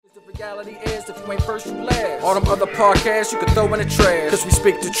reality is, if you ain't first, you last. All them other podcasts you can throw in the trash. Because we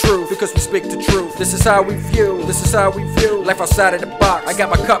speak the truth, because we speak the truth. This is how we view life outside of the box. I got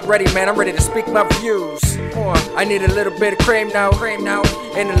my cup ready, man, I'm ready to speak my views. I need a little bit of cream now,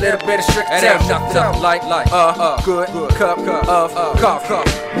 and a little bit of strict nothing like good cup of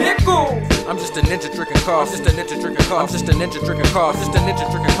coffee. Nickel! I'm just a ninja drinking coffee. I'm just a ninja drinking coffee. I'm just a ninja drinking coffee. I'm just a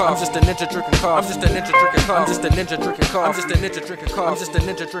ninja drinking coffee. I'm just a ninja drinking coffee. I'm just a ninja drinking coffee. I'm just a ninja drinking coffee. I'm just a ninja drinking coffee. I'm just a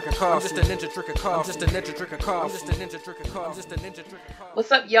ninja drinking coffee. I'm just a ninja drinking coffee. I'm just a ninja drinking coffee. I'm just a ninja drinking coffee. I'm just a ninja drinking coffee.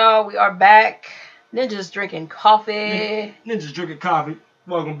 What's up, y'all? We are back. Ninjas drinking coffee. Ninjas drinking coffee.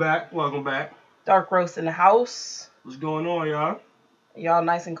 Welcome back. Welcome back. Dark roast in the house. What's going on, y'all? Y'all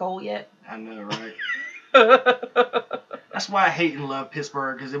nice and cold yet? I know, right? That's why I hate and love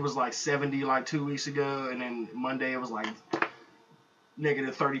Pittsburgh, because it was like 70 like 2 weeks ago, and then Monday it was like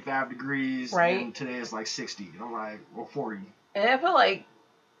negative 35 degrees, right? And today it's like 60. And I'm like, or 40. And I feel like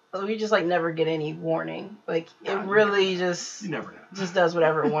we just like never get any warning. Like it really just you never know. Just does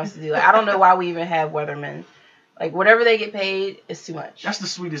whatever it wants to do. Like, I don't know why we even have weathermen. Like whatever they get paid is too much. That's the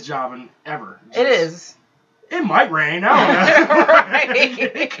sweetest job ever. It is. It might rain. I don't know. Right.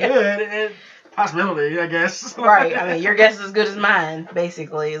 It could. Possibility, I guess. Right. I mean, your guess is as good as mine,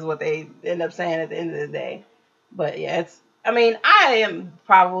 basically, is what they end up saying at the end of the day. But yeah, I mean, I am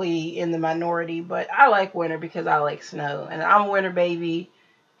probably in the minority, but I like winter because I like snow. And I'm a winter baby.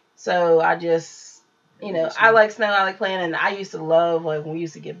 So I just, I like snow. I like playing. And I used to love, like, when we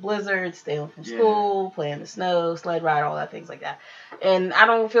used to get blizzards, stay home from school, play in the snow, sled ride, all that, things like that. And I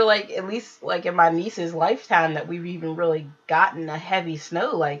don't feel like, at least, like, in my niece's lifetime, that we've even really gotten a heavy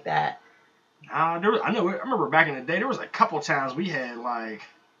snow like that. I remember back in the day, there was a couple times we had, like,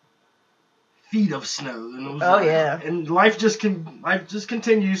 feet of snow. And it was yeah. And life just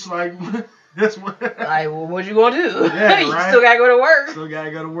continues, like, that's what. Like, well, what you gonna do? Yeah, You right? still gotta go to work. Still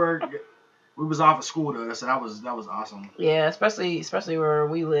gotta go to work. We was off at school, though, so that was awesome. Yeah, especially where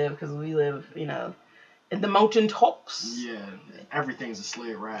we live, because we live, in the mountain tops. Yeah, everything's a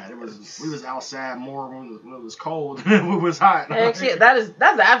sled ride. We was outside more when it was cold than when it was hot. Actually, that's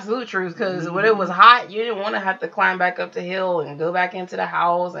the absolute truth, because when it was hot, you didn't want to have to climb back up the hill and go back into the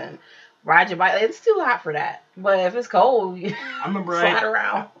house and ride your bike. It's too hot for that. But if it's cold, you slide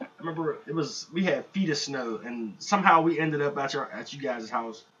around. I remember we had feet of snow, and somehow we ended up at you guys'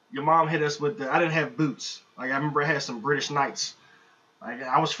 house. Your mom hit us with I didn't have boots. Like, I remember I had some British Knights. Like,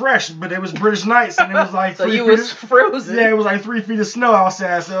 I was fresh, but it was British Knights, and it was like so you was frozen. Yeah, it was like 3 feet of snow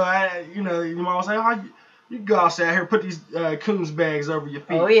outside. So your mom was like, "Oh, you go outside here, put these Coons bags over your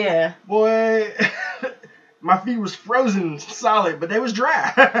feet." Oh yeah, boy, my feet was frozen solid, but they was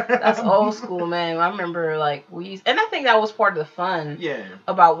dry. That's old school, man. I remember and I think that was part of the fun. Yeah.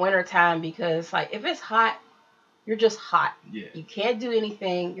 About wintertime, because like if it's hot, you're just hot. Yeah. You can't do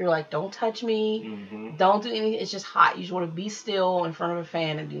anything. You're like, don't touch me. Mm-hmm. Don't do anything. It's just hot. You just want to be still in front of a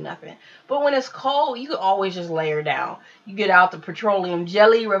fan and do nothing. But when it's cold, you can always just layer down. You get out the petroleum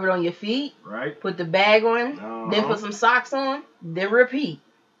jelly, rub it on your feet. Right. Put the bag on. Then put some socks on. Then repeat.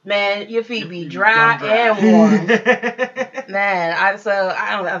 Man, your feet be dry and warm. Man, I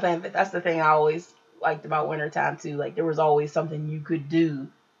think that's the thing I always liked about wintertime too. Like, there was always something you could do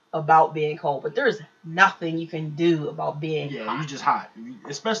about being cold, but there's nothing you can do about being hot. Yeah, you just hot.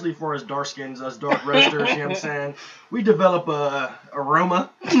 Especially for us dark skins, us dark roasters, you know what I'm saying? We develop a aroma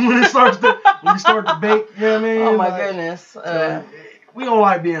when we start to bake, you know what I mean? Oh my goodness. We don't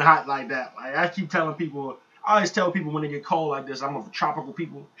like being hot like that. Like, I keep telling people, I always tell people when they get cold like this, I'm of tropical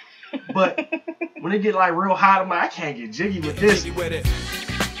people. But when they get like real hot, I'm like, I can't get jiggy with this.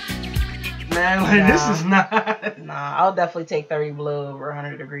 Man, like, this is not. Nah, I'll definitely take 30 below over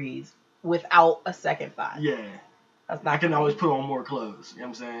 100 degrees without a second thought. Yeah. That's not I can always put on more clothes. You know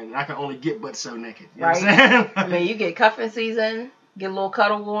what I'm saying? I can only get but so naked. You know right? What I'm saying? I mean, you get cuffing season, get a little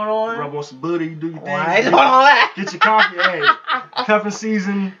cuddle going on. Rub on some booty, do your thing. Right, all that. Get your coffee. Hey, cuffing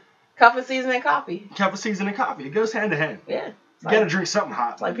season. Cuffing season and coffee. Cuffing season and coffee. It goes hand in hand. Yeah. You gotta drink something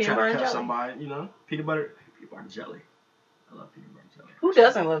hot. It's like peanut butter and jelly. Somebody, peanut butter and jelly. I love peanut butter and jelly. Who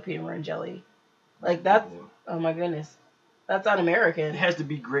doesn't love peanut butter and jelly? Like, that's, oh my goodness. That's un-American. It has to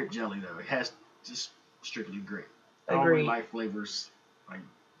be grape jelly, though. It has just strictly grape. I don't Agreed. really like flavors. Like,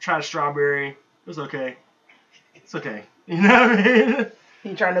 try the strawberry. It's okay. It's okay. You know what I mean?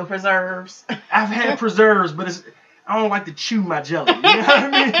 You try no preserves. I've had preserves, but I don't like to chew my jelly. You know what I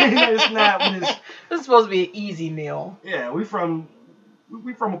mean? It's not when it's... This is supposed to be an easy meal. Yeah, we from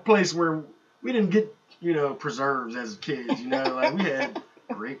a place where we didn't get, preserves as kids, Like, we had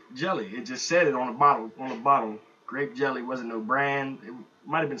grape jelly. It just said it on the bottle. Grape jelly wasn't no brand. It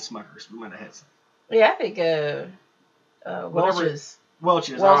might have been Smuckers. We might have had some. Yeah, I think Welch's.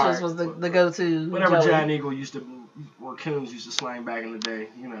 Welch's. Welch's was the go-to. Whatever jelly. Giant Eagle or Coons used to slang back in the day,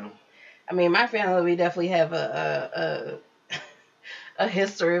 you know. I mean, my family, we definitely have a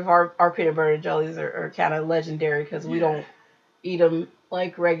history of our peanut butter and jellies are kind of legendary because we don't eat them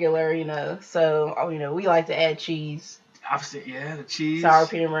like regular, you know. So, you know, we like to add cheese. I've seen the cheese. Sour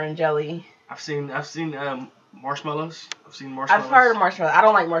peanut butter and jelly. I've seen marshmallows. I've seen marshmallows. I've heard of marshmallows. I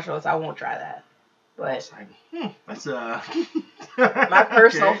don't like marshmallows. I won't try that. But that's my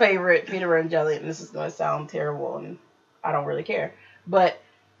personal favorite peanut butter and jelly, and this is going to sound terrible, and I don't really care, but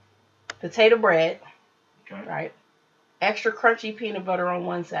potato bread, right? Extra crunchy peanut butter on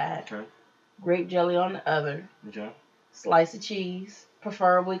one side, grape jelly on the other, slice of cheese,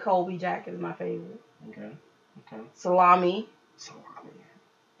 preferably Colby Jack is my favorite. Salami,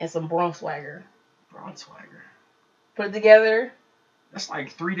 and some Braunschweiger. Put it together. That's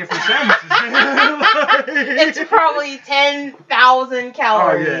like 3 different sandwiches. It's probably 10,000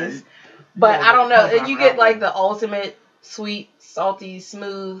 calories. Oh, yeah. But I don't know. You get like the ultimate sweet, salty,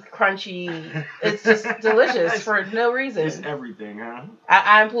 smooth, crunchy. It's just delicious for no reason. It's everything, huh?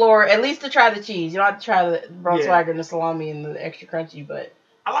 I implore at least to try the cheese. You don't have to try the Braunschweiger and the salami and the extra crunchy, but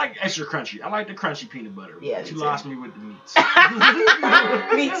I like extra crunchy. I like the crunchy peanut butter. Yeah, you lost me with the meats.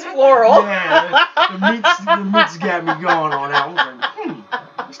 Meats plural. Yeah, the meats got me going on that one.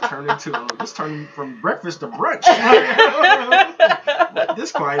 This turned from breakfast to brunch. What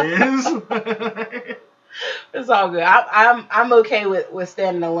this quite is. It's all good. I'm okay with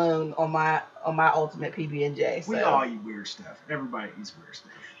standing alone on my ultimate PB&J. So. We all eat weird stuff. Everybody eats weird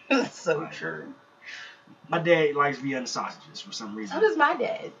stuff. That's so true. My dad likes Vienna sausages for some reason. So does my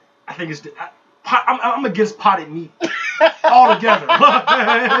dad. I think it's. I'm against potted meat altogether.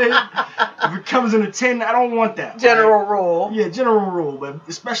 If it comes in a tin, I don't want that. General rule. Yeah, general rule, but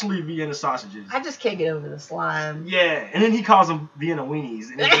especially Vienna sausages. I just can't get over the slime. Yeah, and then he calls them Vienna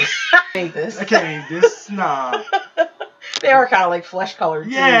weenies. And I hate this. I can't eat this. Nah. They are kind of like flesh colored.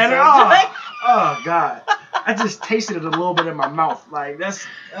 Yeah, too, oh God. I just tasted it a little bit in my mouth. Like, that's,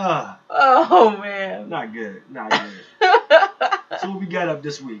 oh, man. Not good. So what we got up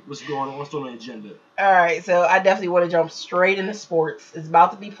this week? What's going on? What's on the agenda? All right, so I definitely want to jump straight into sports. It's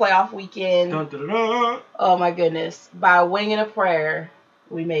about to be playoff weekend. Dun, dun, dun, dun. Oh, my goodness. By a wing and a prayer,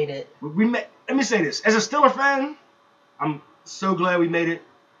 we made it. Let me say this. As a Steeler fan, I'm so glad we made it.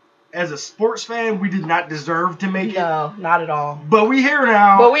 As a sports fan, we did not deserve to make it. No, not at all. But we here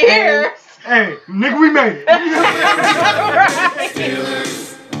now. But we here. Hey, nigga, we made it. Right.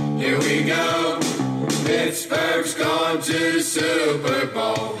 Steelers, here we go. Pittsburgh's gone to the Super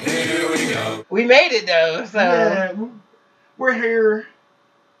Bowl. Here we go. We made it, though. So Yeah, we're here.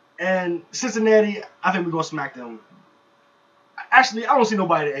 And Cincinnati, I think we're going to smack them. Actually, I don't see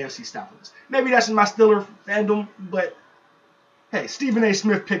nobody in the AFC stopping us. Maybe that's in my Steeler fandom, but hey, Stephen A.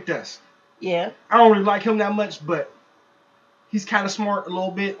 Smith picked us. yeah. I don't really like him that much, but he's kind of smart a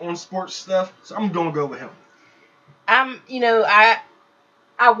little bit on sports stuff, so I'm going to go with him.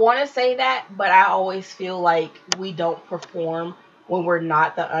 I want to say that, but I always feel like we don't perform when we're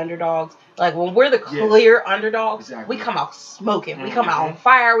not the underdogs. Like, when we're the clear underdogs, exactly. we come out smoking. Mm-hmm. We come out on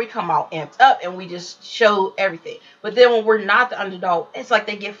fire. We come out amped up, and we just show everything. But then when we're not the underdog, it's like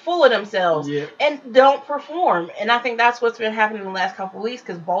they get full of themselves and don't perform. And I think that's what's been happening in the last couple of weeks,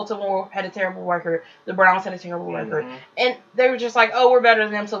 because Baltimore had a terrible record. The Browns had a terrible record. And they were just like, oh, we're better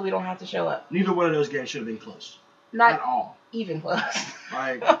than them, so we don't have to show up. Neither one of those games should have been close. Not at all. Even close.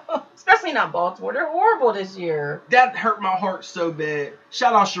 Like, especially not Baltimore. They're horrible this year. That hurt my heart so bad.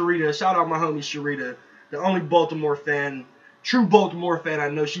 Shout out Sharita. Shout out my homie Sharita. The only Baltimore fan, true Baltimore fan I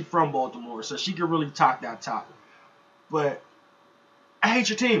know. She from Baltimore, so she can really talk that talk. But I hate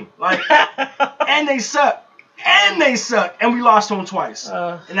your team. Like, and they suck. And we lost to them twice.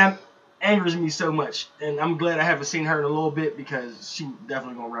 And that angers me so much. And I'm glad I haven't seen her in a little bit, because she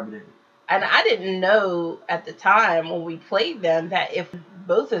definitely going to rub it in. And I didn't know at the time when we played them that if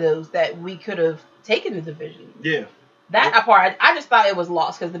both of those, that we could have taken the division. Yeah. That part, I just thought it was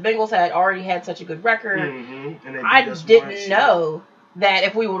lost because the Bengals had already had such a good record. Mm-hmm. And I didn't know that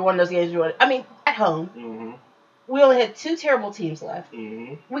if we would have won those games, at home, we only had 2 terrible teams left.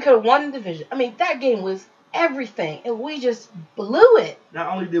 We could have won the division. That game was everything, and we just blew it.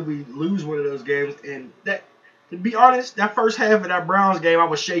 Not only did we lose one of those games, and that, to be honest, that first half of that Browns game, I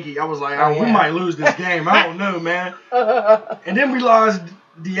was shaky. I was like, we might lose this game. I don't know, man. And then we lost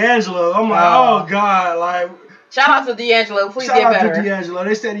D'Angelo. I'm like, oh, God. Like, shout out to D'Angelo. Please get better. Shout out to D'Angelo.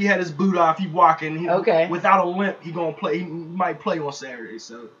 They said he had his boot off. He walking. Without a limp, he going to play. He might play on Saturday.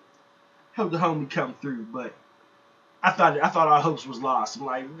 So, hope the homie come through. But I thought our hopes was lost. I'm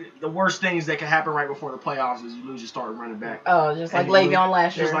like, the worst things that can happen right before the playoffs is you lose your starting running back. Oh, just like Le'Veon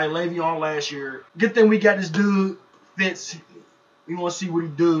last year. Just like Le'Veon last year. Good thing we got this dude Fitz. We want to see what he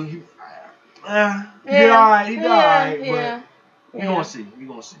do. He did alright. He did alright. But we gonna see.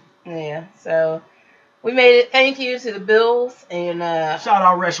 Yeah. So we made it. Thank you to the Bills and shout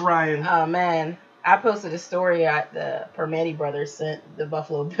out Rex Ryan. Oh man. I posted a story at the Permani brothers sent the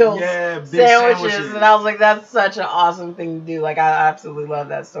Buffalo Bills sandwiches, and I was like, that's such an awesome thing to do. Like, I absolutely love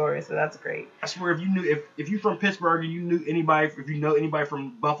that story, so that's great. I swear, if you're from Pittsburgh and you knew anybody, if you know anybody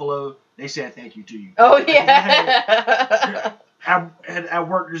from Buffalo, they said thank you to you. Oh yeah. At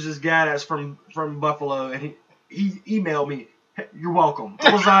work, there's this guy that's from Buffalo, and he emailed me, hey, "You're welcome."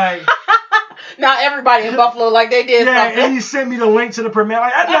 I was like. Not everybody in Buffalo like they did something. And he sent me the link to the Permani.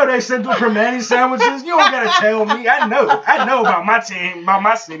 Like, I know they sent the Permani sandwiches. You don't gotta tell me. I know about my team, about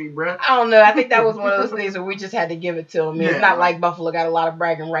my city, bro. I don't know. I think that was one of those things where we just had to give it to them. It's not like Buffalo got a lot of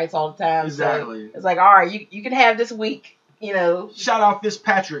bragging rights all the time. Exactly. So it's like, all right, you can have this week, you know. Shout out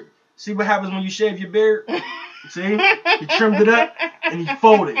Fitzpatrick. See what happens when you shave your beard? See? He trimmed it up and he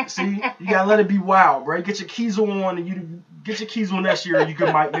folded it. See? You gotta let it be wild, bro. Get your keys on and you get your keys on next year and you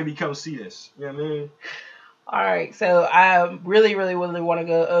might maybe come see us. You know what I mean? Alright, so I really want to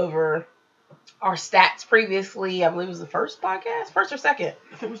go over our stats previously. I believe it was the first podcast? First or second?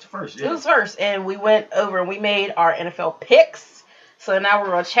 I think it was the first, It was first. And we went over and we made our NFL picks. So now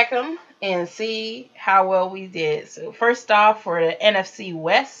we're going to check them and see how well we did. So first off, for the NFC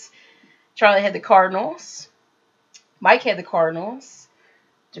West, Charlie had the Cardinals. Mike had the Cardinals.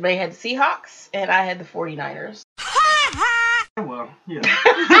 Jermaine had the Seahawks. And I had the 49ers. Well, you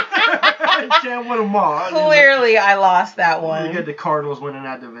can't win them all. Clearly, I lost that one. You get the Cardinals winning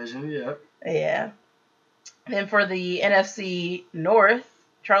that division, yeah. Yeah. Then for the NFC North,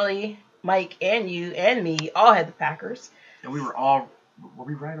 Charlie, Mike, and you and me all had the Packers. And were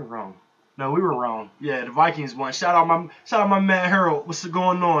we right or wrong? No, we were wrong. Yeah, the Vikings won. Shout out my man Harold. What's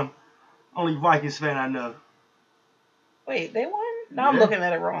going on? Only Vikings fan I know. Wait, they won? No, I'm looking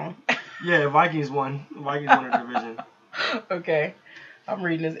at it wrong. Yeah, Vikings won. Vikings won the division. Okay. I'm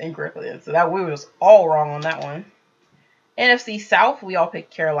reading this incorrectly. So that we was all wrong on that one. NFC South, we all picked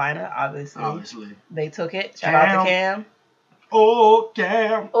Carolina, obviously. They took it. Shout out to Cam. Oh,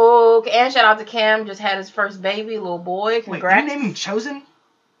 Cam. Oh, and shout out to Cam. Just had his first baby, little boy. Congrats. Wait, did he name him Chosen?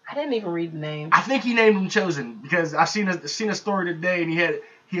 I didn't even read the name. I think he named him Chosen because I seen a story today and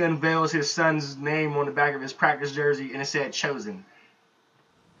he unveils his son's name on the back of his practice jersey and it said Chosen.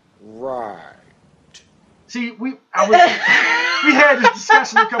 Right. See, we had this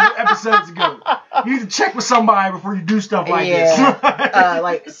discussion a couple episodes ago. You need to check with somebody before you do stuff like this.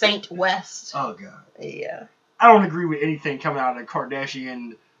 Like Saint West. Oh God. Yeah. I don't agree with anything coming out of the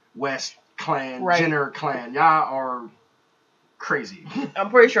Kardashian West clan, Jenner clan. Y'all are crazy. I'm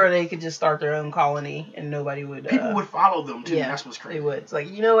pretty sure they could just start their own colony and nobody would. People would follow them too. Yeah, that's what's crazy. They would. It's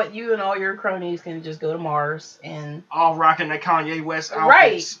like, you know what? You and all your cronies can just go to Mars and all rocking the Kanye West outfits.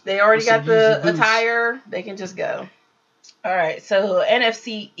 Right. They already got the attire. They can just go. All right. So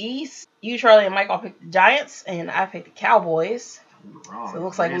NFC East, you, Charlie, and Mike all picked the Giants, and I picked the Cowboys. Wrong. So it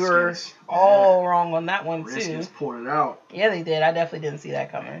looks like we were all wrong on that one Redskins too. pulled it out. Yeah, they did. I definitely didn't see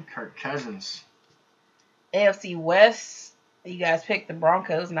that coming. Kirk Cousins. AFC West. You guys picked the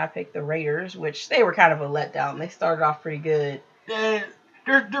Broncos, and I picked the Raiders, which they were kind of a letdown. They started off pretty good. Yeah,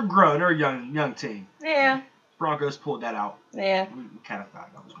 they're growing. They're a young team. Yeah. Broncos pulled that out. Yeah. We kind of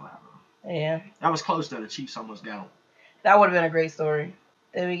thought that was going to happen. Yeah. That was close, though. The Chiefs almost got them. That would have been a great story.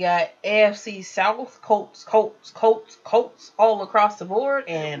 Then we got AFC South, Colts, all across the board,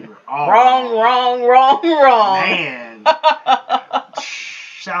 and wrong. Man.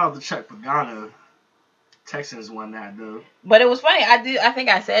 Shout out to Chuck Pagano. Texans won that though. But it was funny. I think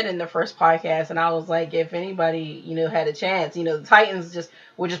I said in the first podcast, and I was like, if anybody, had a chance, the Titans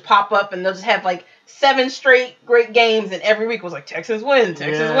would just pop up and they'll just have like 7 straight great games, and every week was like Texans win. And I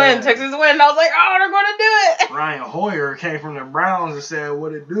was like, oh, they're going to do it. Ryan Hoyer came from the Browns and said,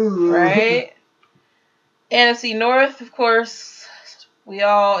 what it do? Right. NFC North, of course, we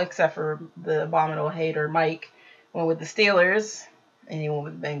all, except for the abominable hater Mike, went with the Steelers, and he went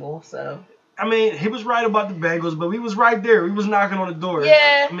with the Bengals, so. I mean, he was right about the Bengals, but we was right there. We was knocking on the door.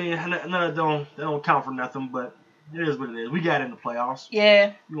 Yeah. I mean, none of they don't count for nothing, but it is what it is. We got in the playoffs.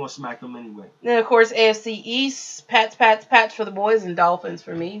 Yeah. We want to smack them anyway. Then, of course, AFC East, Pats for the boys and Dolphins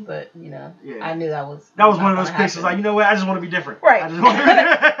for me, but, I knew that was one of those picks. Like, you know what? I just want to be different. Right. I just want to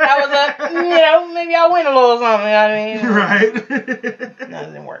that was maybe I'll win a little something, Right. No, it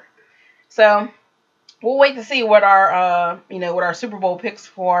didn't work. So, we'll wait to see what our, what our Super Bowl picks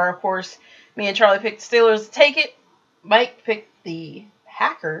for. Of course, me and Charlie picked the Steelers to take it. Mike picked the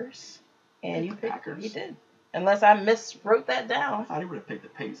Packers, and you picked Packers. You did. Unless I miswrote that down. I thought he would have picked the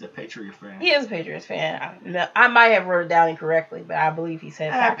Patriot fan. He is a Patriots fan. I might have wrote it down incorrectly, but I believe he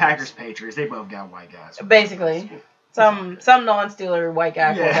said Packers, Patriots. They both got white guys. Basically, some non-Steeler white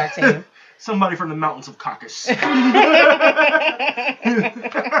guy quarterback team. Somebody from the mountains of Caucasus. From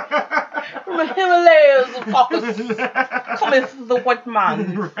the Himalayas of Caucasus cometh the white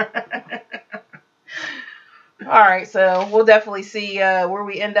man. Alright, so we'll definitely see where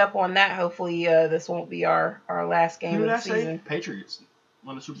we end up on that. Hopefully this won't be our last game of the season. Patriots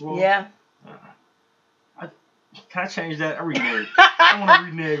won the Super Bowl? Yeah. Can I change that? I renege. I want to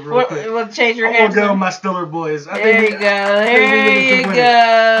renege real quick. We'll change your I'm answer. going to go with my Stiller boys. There you go. There you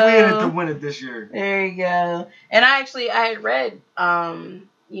go. We in it to win it this year. There you go. And I had read, in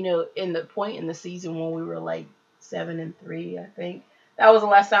the point in the season when we were like 7-3, I think. That was the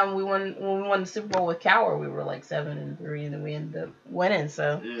last time we won. When we won the Super Bowl with Cowher, we were like 7-3, and then we ended up winning.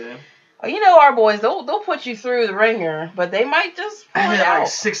 So, yeah. Our boys, they'll put you through the ringer, but they might just pull I it had out. like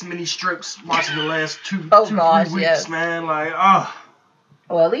 6 mini strips watching the last 3 weeks, yes. man. Like, oh.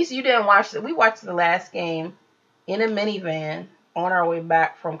 Well, at least you didn't watch it. We watched the last game in a minivan on our way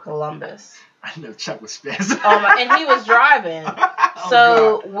back from Columbus. I know Chuck was spazzing. And he was driving.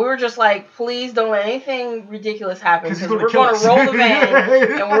 So we were just like, please don't let anything ridiculous happen because we're going to roll the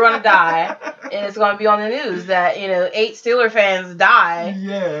van and we're going to die. And it's going to be on the news that, 8 Steeler fans died.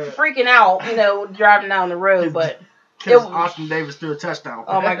 Yeah. Freaking out, driving down the road. But because Austin Davis threw a touchdown.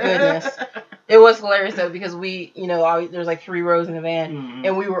 Oh, my goodness. It was hilarious, though, because we, there's like 3 rows in the van,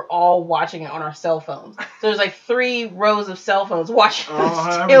 and we were all watching it on our cell phones. So there's like 3 rows of cell phones watching the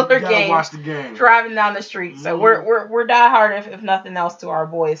Steeler game, watch the game, driving down the street. So we're diehard, if nothing else, to our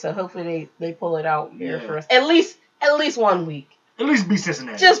boys. So hopefully they pull it out here for us. At least 1 week. At least be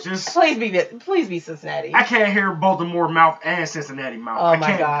Cincinnati. Just please be Cincinnati. I can't hear Baltimore mouth and Cincinnati mouth. Oh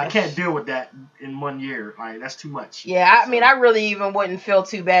my gosh. I can't deal with that in 1 year. Like, that's too much. Yeah, I mean, I really even wouldn't feel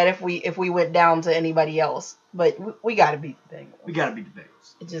too bad if we went down to anybody else. But we got to beat the Bengals. We got to beat the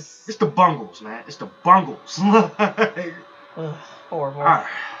Bengals. It's the Bungles, man. It's the Bungles. Horrible. All right.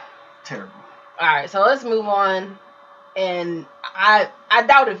 Terrible. All right, so let's move on. And I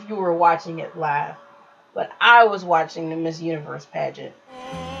doubt if you were watching it live, but I was watching the Miss Universe pageant.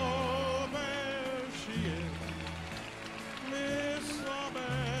 Oh, there she is, Miss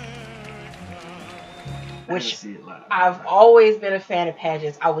America. Which see it live. I've always been a fan of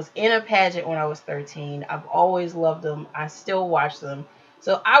pageants. I was in a pageant when I was 13. I've always loved them. I still watch them.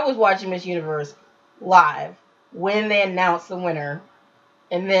 So I was watching Miss Universe live when they announced the winner.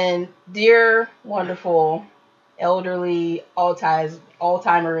 And then dear, wonderful, elderly,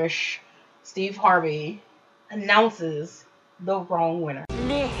 Alzheimer-ish Steve Harvey announces the wrong winner.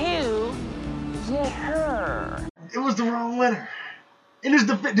 It was the wrong winner.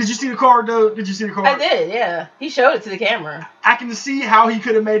 Did you see the card, though? Did you see the card? I did, yeah. He showed it to the camera. I can see how he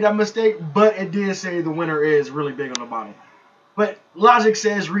could have made that mistake, but it did say the winner is really big on the bottom. But logic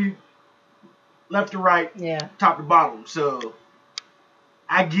says read left to right, top to bottom. So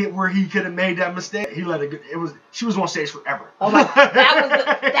I get where he could have made that mistake. He let it go. She was on stage forever. Oh my!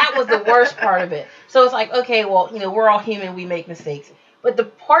 That was the worst part of it. So it's like, okay, well, we're all human. We make mistakes. But the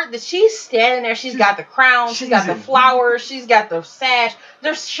part that she's standing there, she's got the crown, she's got the flowers, she's got the sash.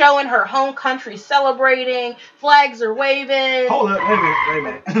 They're showing her home country celebrating. Flags are waving. Hold up, wait a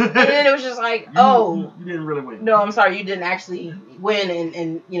minute. And then it was just like, you didn't really win. No, I'm sorry, you didn't actually win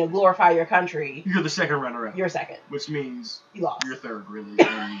and glorify your country. You're the second runner-up. You're second. Which means you lost. You're third, really.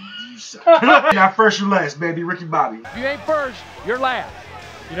 And you suck. You're not first, you're last, baby. Ricky Bobby. If you ain't first, you're last.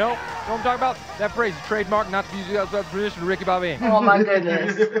 You know what I'm talking about? That phrase is trademark, not to use that position, Ricky Bobby. Oh my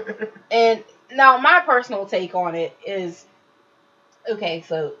goodness. And now my personal take on it is, okay,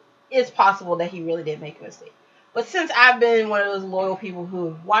 so it's possible that he really did make a mistake. But since I've been one of those loyal people who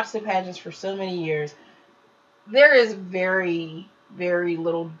have watched the pageants for so many years, there is very, very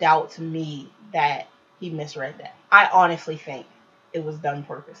little doubt to me that he misread that. I honestly think it was done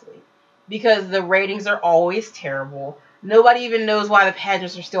purposely. Because the ratings are always terrible. Nobody even knows why the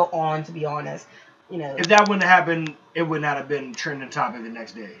pageants are still on, to be honest. If that wouldn't have happened, it would not have been trending topic the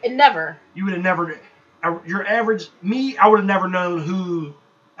next day. It never. You would have never. Your average me, I would have never known who.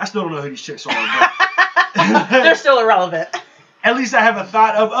 I still don't know who these chicks are. But they're still irrelevant. At least I have a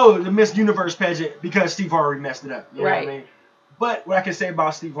thought of the Miss Universe pageant because Steve Harvey messed it up. You know what I mean? But what I can say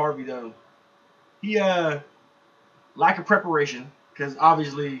about Steve Harvey though, he lack of preparation because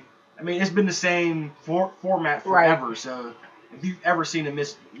obviously. I mean, it's been the same format forever. Right. So, if you've ever seen a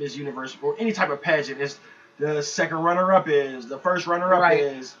Miss Universe or any type of pageant, it's the second runner-up is, the first runner-up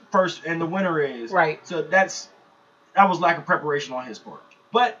is, first, and the winner is. Right. So, that's that was lack of preparation on his part.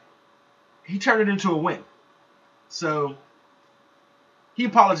 But he turned it into a win. So he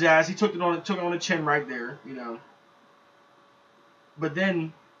apologized. He took it on the chin right there, you know. But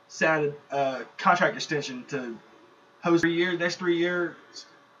then signed a contract extension to host next 3 years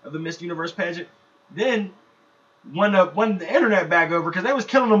of the Miss Universe pageant. Then won the internet back over because they was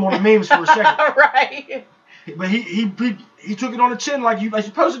killing him on the memes for a second. Right. But he took it on the chin like you're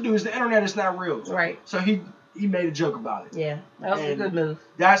supposed to do. Is the internet is not real. Right. So he made a joke about it. Yeah, that was a good move.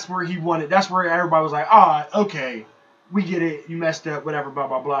 That's where he won it. That's where everybody was like, okay, we get it. You messed up, whatever, blah,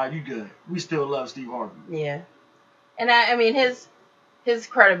 blah, blah. You good. We still love Steve Harvey. Yeah. And I mean, his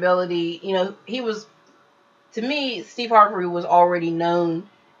credibility, you know, he was, to me, Steve Harvey was already known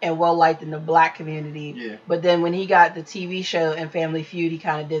and well-liked in the black community. Yeah. But then when he got the TV show and Family Feud, he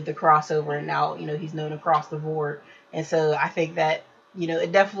kind of did the crossover, and now, you know, he's known across the board. And so I think that, you know,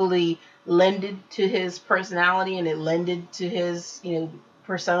 it definitely lended to his personality and it lended to his, you know,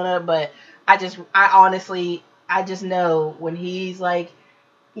 persona. But I honestly just know when he's like,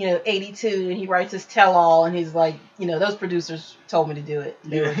 you know, 82 and he writes his tell-all and he's like, you know, those producers told me to do it.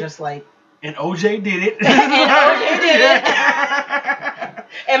 They were just like... And OJ did it. And OJ did it.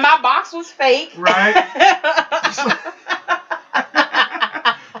 And my box was fake. Right.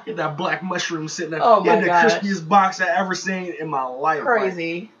 Get that black mushroom sitting there. Oh my gosh. The crispiest box I ever seen in my life.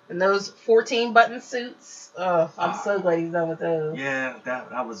 Crazy. Like, and those 14 button suits. I'm so glad he's done with those. Yeah,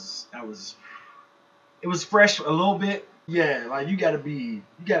 that was it was fresh a little bit. Yeah, like you gotta be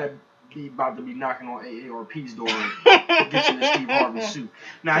about to be knocking on AARP's door to get you the Steve Harvey suit.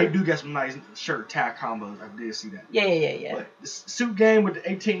 Now he do get some nice shirt tie combos. I did see that. Yeah. But the suit game with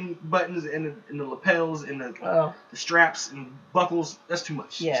the 18 buttons and the lapels and the straps and buckles, that's too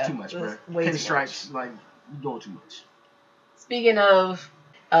much. Yeah, it's too much, bro. Pinstripes, like you're doing too much. Speaking of,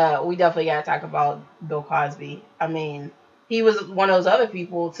 we definitely gotta talk about Bill Cosby. I mean, he was one of those other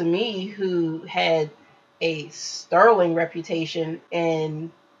people to me who had a sterling reputation,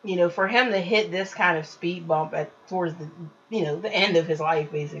 and you know, for him to hit this kind of speed bump towards the, you know, the end of his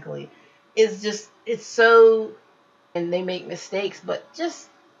life, basically, is just, it's so, and they make mistakes, but just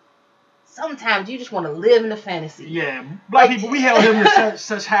sometimes you just want to live in the fantasy. Yeah, black people, we held him in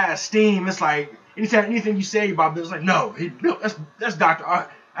such high esteem. It's like anything you say about Bill, it's like, no, that's Dr.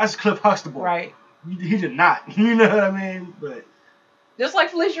 That's Cliff Huxtable. Right. He did not. You know what I mean? But just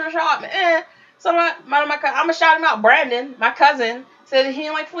like Felicia Rashad, man. I'm gonna shout him out. Brandon, my cousin, said that he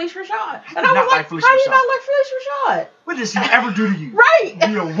didn't like Felicia Rashad. And I was like, how do you not like Felicia Rashad? What does he ever do to you? Right.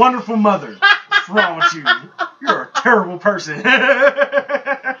 You're a wonderful mother. What's wrong with you? You're a terrible person. And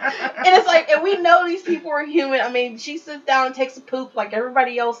it's like, and we know these people are human. I mean, she sits down and takes a poop like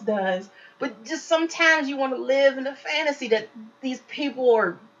everybody else does. But just sometimes you want to live in the fantasy that these people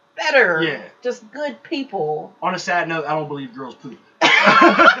are better. Yeah. Just good people. On a sad note, I don't believe girls poop.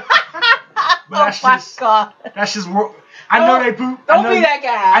 But God. That's just world. I know they poop. Don't be that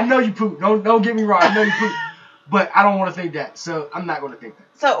guy. I know you poop. Don't get me wrong. I know you poop. But I don't want to think that. So I'm not going to think that.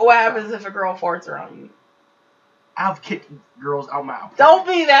 So what happens if a girl farts around you? I've kicked girls out my mouth. Don't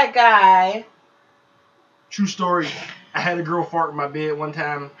be that guy. True story. I had a girl fart in my bed one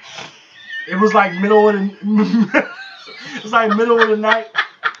time. It was like middle of the night.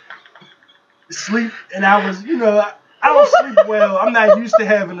 Sleep, and I was, you know, I don't sleep well. I'm not used to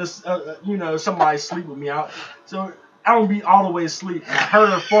having this, you know, somebody sleep with me out. So I don't be all the way asleep. And I heard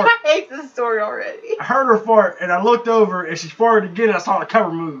her fart. I hate this story already. I heard her fart, and I looked over, and she farted again, and I saw the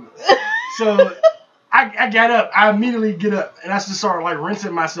cover move. So I got up. I immediately get up, and I just started, like,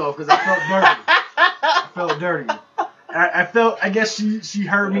 rinsing myself because I felt dirty. I felt, I guess she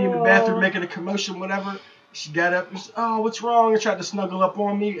heard me in the bathroom making a commotion, whatever. She got up and said, "Oh, what's wrong?" and tried to snuggle up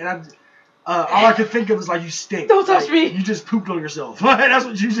on me, and all I could think of was like, "You stink. Don't touch me. You just pooped on yourself." That's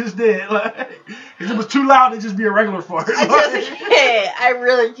what you just did. Because it was too loud to just be a regular fart. I just can't. I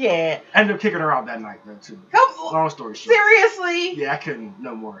really can't. I ended up kicking her out that night, though, too. Long story short. Seriously? Yeah, I couldn't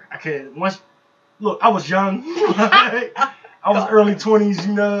no more. I couldn't. Look, I was young. I was early 20s,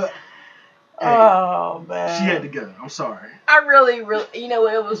 you know. Oh, man. She had to go. I'm sorry. I really, you know,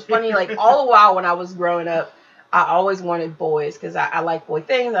 it was funny. Like, all the while when I was growing up, I always wanted boys because I like boy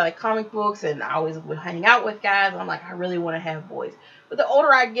things. I like comic books, and I always would hang out with guys. I'm like, I really want to have boys. But the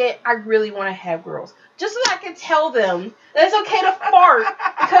older I get, I really want to have girls. Just so I can tell them that it's okay to fart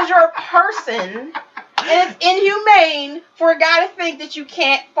because you're a person. And it's inhumane for a guy to think that you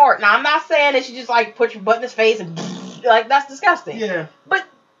can't fart. Now, I'm not saying that you just, like, put your butt in his face and, like, that's disgusting. Yeah. But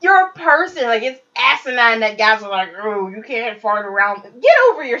you're a person. Like, it's asinine that guys are like, oh, you can't fart around. Get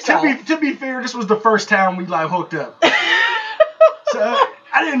over yourself. To be fair, this was the first time we, like, hooked up. So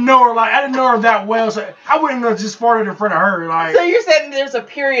I didn't know her I didn't know her that well, so I wouldn't have just farted in front of her. Like, so you're saying there's a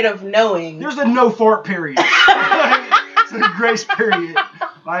period of knowing? There's a no fart period. It's a grace period.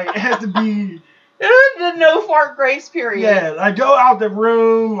 Like, it has to be. The no fart grace period. Yeah, like go out the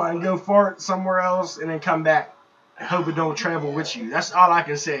room, like go fart somewhere else, and then come back. I hope it don't travel with you. That's all I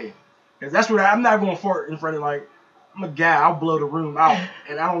can say. Cause that's what I'm not going to fart in front of I'm a guy. I'll blow the room out,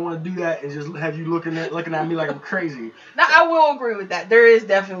 and I don't want to do that and just have you looking at me like I'm crazy. Now I will agree with that. There is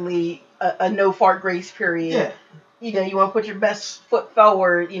definitely a no fart grace period. Yeah. You want to put your best foot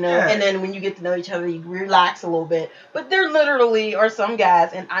forward, Yeah. and then when you get to know each other, you relax a little bit. But there literally are some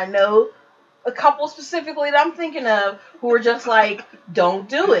guys, and I know a couple specifically that I'm thinking of who are just like, don't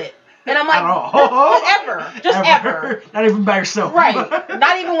do it. And I'm like, ever. Just ever. Not even by yourself. Right.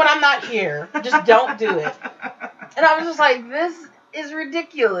 Not even when I'm not here. Just don't do it. And I was just like, this is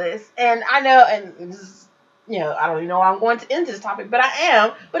ridiculous. And I know, and this is, I don't even know why I'm going to end this topic, but I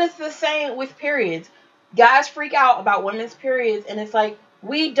am. But it's the same with periods. Guys freak out about women's periods, and it's like,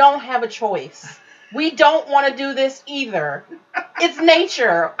 we don't have a choice. We don't want to do this either. It's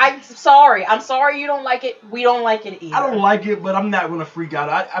nature. I'm sorry you don't like it. We don't like it either. I don't like it, but I'm not going to freak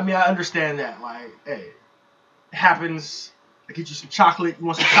out. I mean, I understand that. Like, hey, it happens. I get you some chocolate. You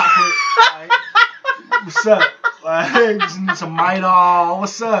want some chocolate? Like, what's up? Like, just need some Midol.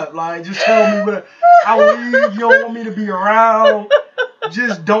 What's up? Like, just tell me I'll leave. You don't want me to be around.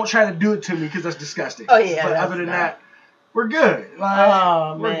 Just don't try to do it to me because that's disgusting. Oh, yeah. But other than that, we're good.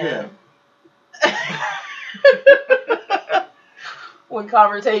 Like, we're good. When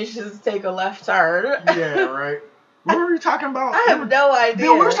conversations take a left turn. Yeah, right. What were we talking about? I have no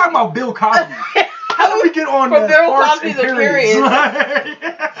idea. We were talking about Bill Cosby. How did we get on From the Bill farts Cosby and the periods? period.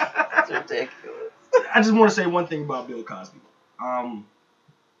 That's ridiculous. I just want to say one thing about Bill Cosby.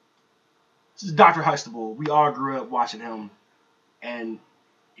 This is Dr. Huxtable. We all grew up watching him, and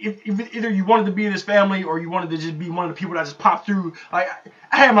if either you wanted to be in his family or you wanted to just be one of the people that just popped through. Like,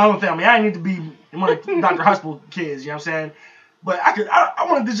 I had my own family. I didn't need to be one of Dr. Huxtable kids. You know what I'm saying? But I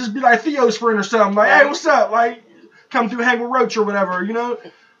wanted to just be like Theo's friend or something. Like, hey, what's up? Like, come through, hang with Roach or whatever,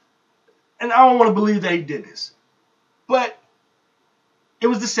 And I don't want to believe that he did this. But it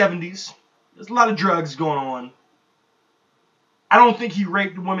was the 70s. There's a lot of drugs going on. I don't think he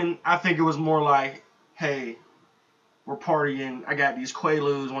raped women. I think it was more like, hey, we're partying. I got these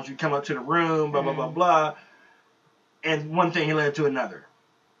Quaaludes. Once you come up to the room, blah, blah, blah, blah. And one thing led to another.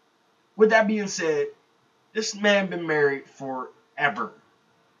 With that being said, this man been married forever.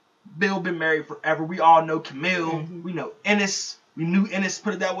 Bill been married forever. We all know Camille. Mm-hmm. We know Ennis. We knew Ennis,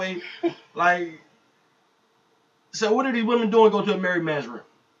 put it that way. So what are these women doing go to a married man's room?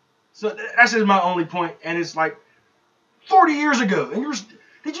 So that's just my only point. And it's like 40 years ago. And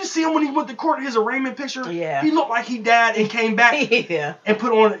did you see him when he went to court, his arraignment picture? Yeah. He looked like he died and came back. Yeah.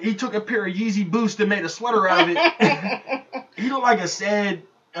 And he took a pair of Yeezy boots and made a sweater out of it. He looked like a sad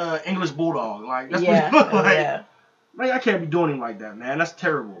English bulldog. Like, that's what he looked like. Yeah. Like, I can't be doing him like that, man. That's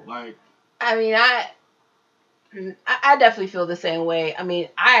terrible. Like, I mean, I definitely feel the same way. I mean,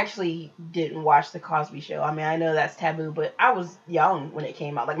 I actually didn't watch the Cosby Show. I mean, I know that's taboo, but I was young when it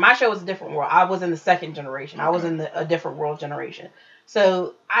came out. Like, my show was a different world. I was in the second generation. Okay. I was in a different world generation.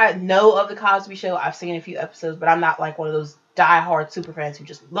 So I know of the Cosby Show. I've seen a few episodes, but I'm not like one of those diehard super fans who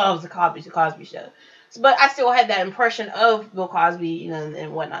just loves the Cosby Show. So, but I still had that impression of Bill Cosby,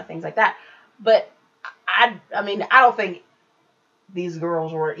 and whatnot, things like that. But I mean, I don't think these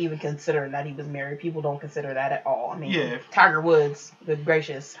girls were even considering that he was married. People don't consider that at all. I mean, Tiger Woods, good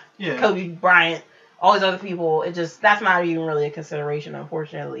gracious, Kobe Bryant, all these other people. That's not even really a consideration,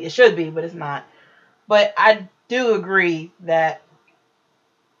 unfortunately. It should be, but it's not. But I do agree that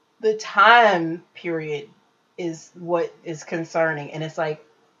the time period is what is concerning. And it's like,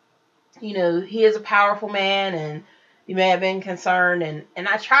 he is a powerful man, and he may have been concerned. And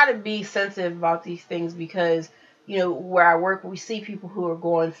I try to be sensitive about these things because, where I work, we see people who are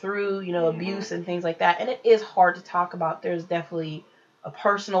going through, abuse and things like that. And it is hard to talk about. There's definitely a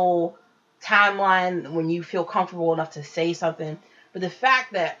personal timeline when you feel comfortable enough to say something. But the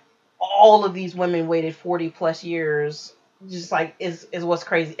fact that all of these women waited 40 plus years just like is what's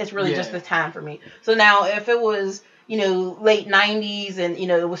crazy. It's really just the time for me. So now if it was, late 90s and,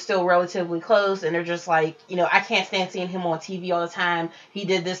 it was still relatively close and they're just like, I can't stand seeing him on TV all the time. He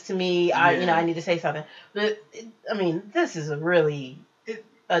did this to me. I need to say something. But, I mean, this is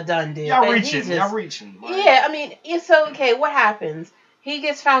a done deal. Y'all reaching. Like. Yeah, I mean, it's okay. What happens? He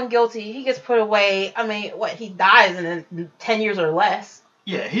gets found guilty. He gets put away. I mean, he dies in 10 years or less.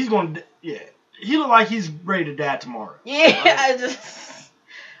 Yeah, he's going to, he look like he's ready to die tomorrow. Yeah, like,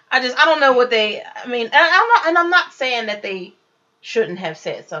 I don't know what I'm not saying that they shouldn't have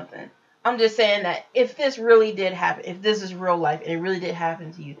said something. I'm just saying that if this really did happen, if this is real life and it really did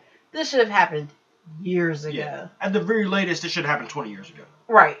happen to you, this should have happened years ago. Yeah. At the very latest, it should have happened 20 years ago.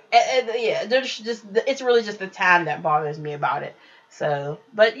 Right. Yeah. There's just it's really just the time that bothers me about it. So,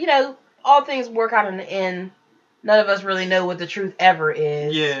 but you know, all things work out in the end. None of us really know what the truth ever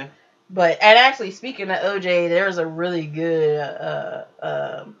is. Yeah. But and actually, speaking of OJ, there's a really good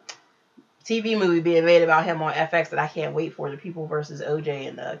TV movie being made about him on FX that I can't wait for. The People versus OJ,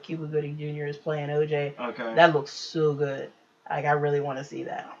 and Cuba Gooding Jr. is playing OJ. Okay. That looks so good. Like, I really want to see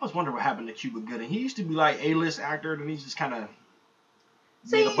that. I was wondering what happened to Cuba Gooding. He used to be like A-list actor, and he's just kind of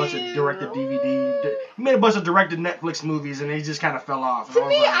made a bunch of directed DVD. He made a bunch of directed Netflix movies, and he just kind of fell off. To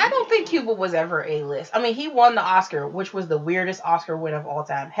me, I don't think Cuba was ever A-list. I mean, he won the Oscar, which was the weirdest Oscar win of all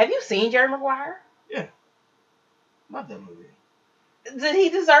time. Have you seen Jerry Maguire? Yeah. Love that movie. Did he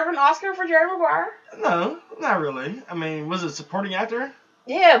deserve an Oscar for Jerry Maguire? No, not really. I mean, was it supporting actor?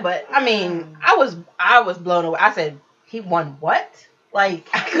 Yeah, but I mean, I was blown away. I said, he won what? Like,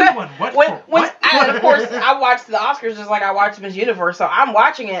 he won what? What? And of course, I watched the Oscars just like I watched Miss Universe, so I'm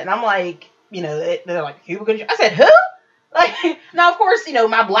watching it and I'm like, you know, they're like, Cuba Gooding. I said, who? Like, now of course, you know,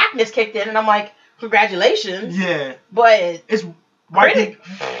 my blackness kicked in and I'm like, congratulations. Yeah. But it's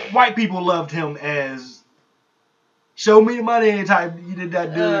white people loved him as show me the money type. You did that,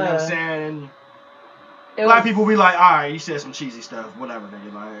 dude. You know what I'm saying? And black people be like, all right, you said some cheesy stuff, whatever.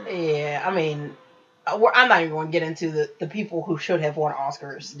 Nigga. Like, yeah, I mean, I'm not even going to get into the people who should have won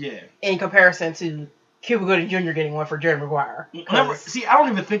Oscars. Yeah. In comparison to Cuba Gooding Jr. getting one for Jerry Maguire. See, I don't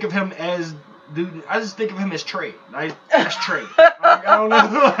even think of him as dude. I just think of him as Trey. Like, that's Trey. Like, I don't know.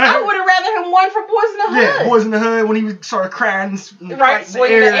 I would have rather him won for Boys in the Hood. Yeah, Boys in the Hood when he started crying, right,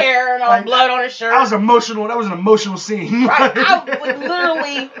 swinging the air and all like, blood on his shirt. That was emotional. That was an emotional scene. Right,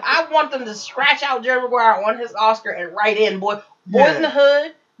 I want them to scratch out Jerry Maguire on his Oscar and write in Boys in the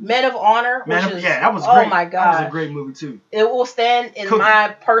Hood. Men of Honor, that was great. Oh my god, that was a great movie too. It will stand in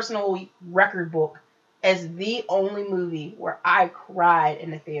my personal record book as the only movie where I cried in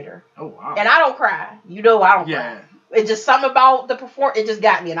the theater. Oh wow! And I don't cry. You know I don't cry. It's just something about the performance. It just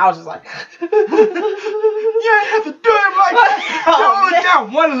got me, and I was just like, "You ain't have to do it like that. You only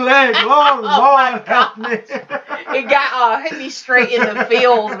got one leg. Lord, help me." It got hit me straight in the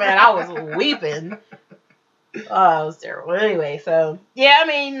feels, man. I was weeping. Oh, it was terrible. Anyway, so yeah, I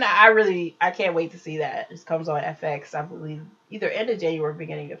mean, I can't wait to see that. It comes on FX, I believe, either end of January or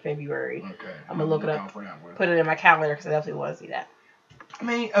beginning of February. Okay, I'm gonna look it up, put it in my calendar because I definitely want to see that. I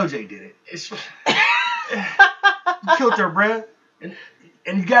mean, OJ did it. It's he killed her, bruh.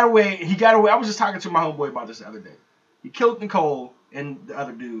 And he got away. I was just talking to my homeboy about this the other day. He killed Nicole and the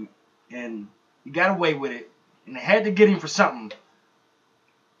other dude, and he got away with it. And they had to get him for something.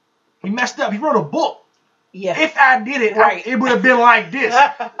 He messed up. He wrote a book. Yeah. If I did it, right, it would have been like this.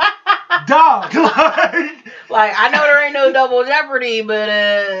 Dog. Like, I know there ain't no double jeopardy, but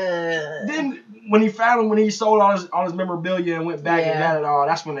then when he found him, when he sold all his memorabilia and went back and got it all,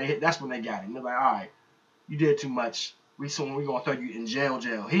 that's when they got him. They're like, all right, you did too much. We gonna throw you in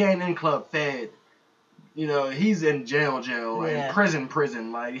jail. He ain't in club fed. You know, he's in jail, like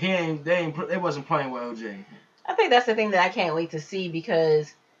prison. Like they wasn't playing with OJ. I think that's the thing that I can't wait to see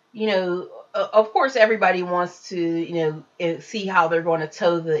because, you know, of course everybody wants to, you know, see how they're going to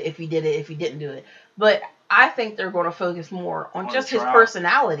toe the if he did it, if he didn't do it. But I think they're going to focus more on just his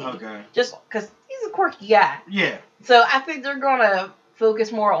personality. Okay. Just because he's a quirky guy. Yeah. So I think they're going to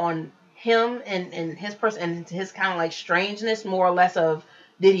focus more on him and his person and his kind of like strangeness, more or less of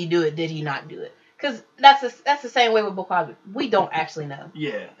did he do it, did he not do it? Because that's the same way with Bill Cosby. We don't actually know.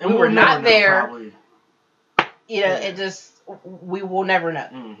 Yeah. And we were not there. Probably. You know, it just, we will never know.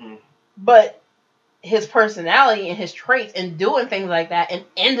 Mm-hmm. But his personality and his traits and doing things like that and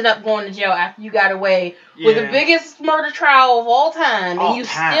ended up going to jail after you got away with the biggest murder trial of all time and you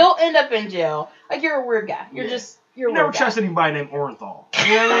still end up in jail. Like, you're a weird guy. You're just, you're a weird guy. Never trust anybody named Orenthal.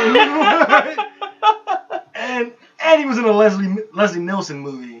 and he was in a Leslie Nielsen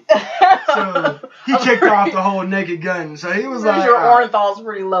movie. So he kicked off the whole Naked Gun. So he was like, your Orenthal's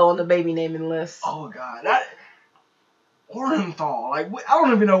pretty low on the baby naming list. Oh God. Orenthal, like I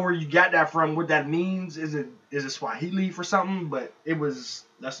don't even know where you got that from. What that means? Is it Swahili for something? But it was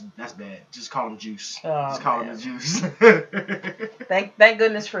that's bad. Just call him Juice. Just call him Juice. Thank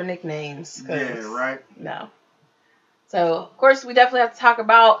goodness for nicknames. Yeah, right. No. So of course we definitely have to talk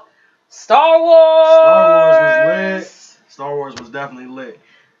about Star Wars. Star Wars was lit. Star Wars was definitely lit.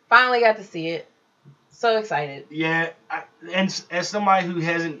 Finally got to see it. So excited. Yeah, and as somebody who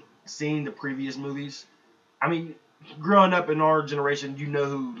hasn't seen the previous movies, I mean, growing up in our generation, you know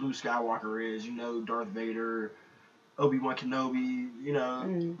who Luke Skywalker is. You know Darth Vader. Obi-Wan Kenobi,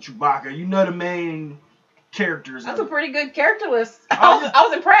 Chewbacca. You know the main characters. That's a pretty good character list. I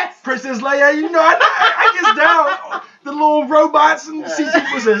was impressed. Princess Leia, I get down. The little robots and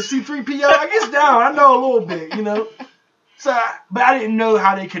C3PO, I get down. I know a little bit, So, but I didn't know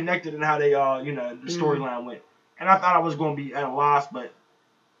how they connected and how they all, the storyline went. And I thought I was going to be at a loss, but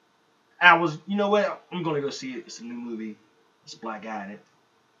I was, you know what? I'm going to go see it. It's a new movie. It's a black guy in it.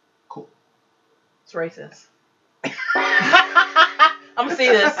 Cool. It's racist. I'm gonna see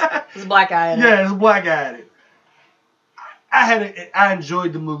this. There's a black guy in it. Yeah, there's a black guy in it. I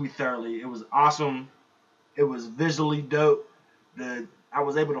enjoyed the movie thoroughly. It was awesome. It was visually dope. I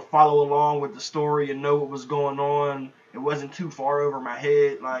was able to follow along with the story and know what was going on. It wasn't too far over my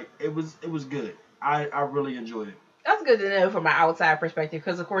head. Like it was good. I really enjoyed it. That's good to know from my outside perspective,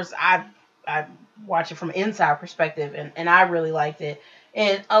 because of course I watch it from inside perspective, and I really liked it.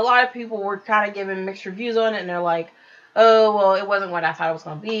 And a lot of people were kind of giving mixed reviews on it, and they're like, oh, well, it wasn't what I thought it was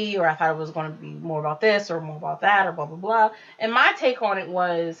going to be, or I thought it was going to be more about this or more about that, or blah, blah, blah. And my take on it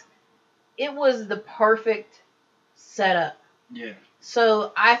was the perfect setup. Yeah.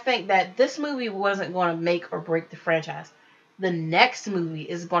 So I think that this movie wasn't going to make or break the franchise. The next movie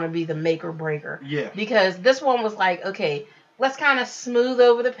is going to be the make or breaker. Yeah. Because this one was like, okay, let's kind of smooth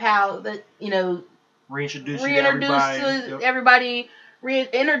over the palette, reintroduce everybody,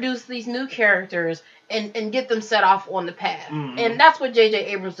 reintroduce these new characters and get them set off on the path. Mm-hmm. And that's what J.J.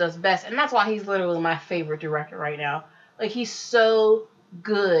 Abrams does best. And that's why he's literally my favorite director right now. Like, he's so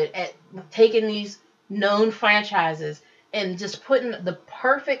good at taking these known franchises and just putting the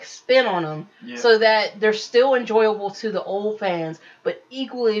perfect spin on them so that they're still enjoyable to the old fans, but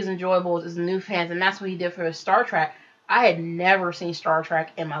equally as enjoyable as the new fans. And that's what he did for Star Trek. I had never seen Star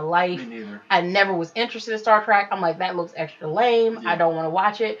Trek in my life. Me neither. I never was interested in Star Trek. I'm like, that looks extra lame. Yeah. I don't want to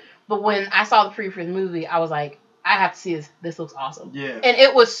watch it. But when I saw the preview for the movie, I was like, I have to see this. This looks awesome. Yeah. And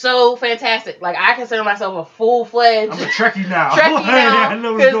it was so fantastic. Like, I consider myself a full-fledged I'm a Trekkie now. I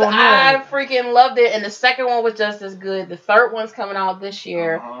know what's going on. I freaking loved it. And the second one was just as good. The third one's coming out this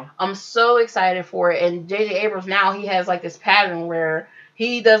year. Uh-huh. I'm so excited for it. And J.J. Abrams now, he has like this pattern where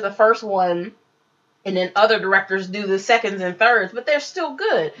he does the first one, and then other directors do the seconds and thirds, but they're still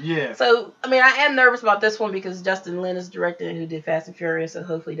good. Yeah. So, I mean, I am nervous about this one because Justin Lin is directing, who did Fast and Furious, so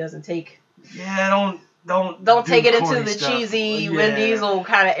hopefully he doesn't take... Yeah, don't take it into the stuff. cheesy Vin Diesel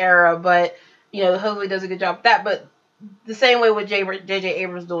kind of era, but, hopefully he does a good job with that. But the same way with J.J.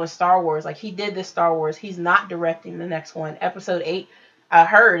 Abrams doing Star Wars, like, he did this Star Wars, he's not directing the next one. Episode 8, I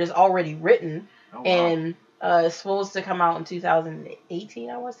heard, is already written, and it's supposed to come out in 2018,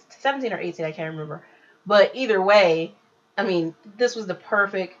 17 or 18, I can't remember. But either way, I mean, this was the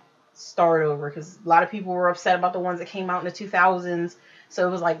perfect start over, because a lot of people were upset about the ones that came out in the 2000s. So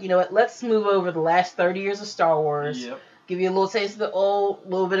it was like, you know what, let's move over the last 30 years of Star Wars, give you a little taste of the old, a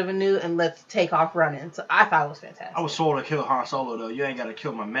little bit of a new, and let's take off running. So I thought it was fantastic. I was sold to kill Han Solo, though. You ain't got to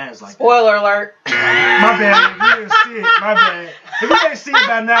kill my mans like Spoiler alert. My bad. If you didn't see it, my bad. If you ain't seen it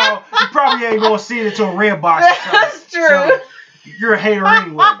by now, you probably ain't going to see it until Redbox. That's true. So you're a hater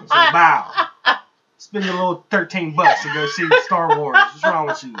anyway, so bow. Spend your little $13 to go see Star Wars. What's wrong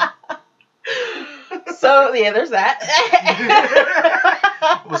with you? So, yeah, there's that.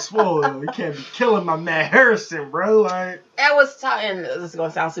 Was spoiled. You can't be killing my man Harrison, bro. Like, I was and this is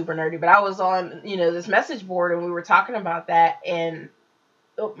gonna sound super nerdy, but I was on, this message board, and we were talking about that, and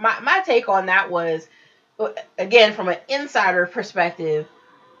my take on that was, again, from an insider perspective,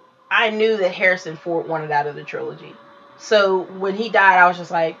 I knew that Harrison Ford wanted out of the trilogy. So when he died, I was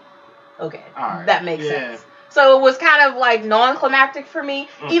just like, okay, right. That makes sense. So it was kind of like non-climactic for me,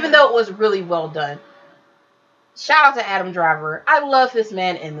 even though it was really well done. Shout out to Adam Driver. I love this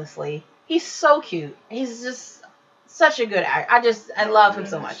man endlessly. He's so cute. He's just such a good actor. I love him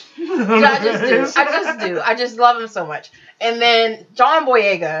so much. I just love him so much. And then John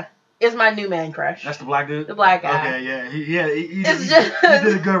Boyega is my new man crush. That's the black dude? The black guy. Okay, yeah. He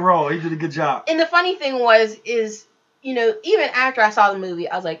did a good role. He did a good job. And the funny thing is, even after I saw the movie,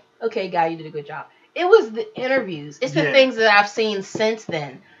 I was like, okay, guy, you did a good job. It was the interviews. It's the things that I've seen since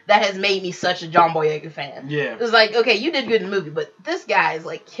then that has made me such a John Boyega fan. Yeah. It was like, okay, you did good in the movie, but this guy is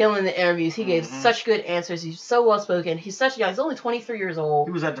like killing the interviews. He gave such good answers. He's so well spoken. He's such a young. He's only 23 years old.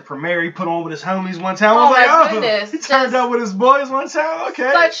 He was at the premiere. He put on with his homies one time. Oh, my goodness. He turned up with his boys one time.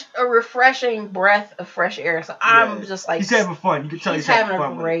 Okay. Such a refreshing breath of fresh air. So I'm just like, he's having fun. You can tell he's having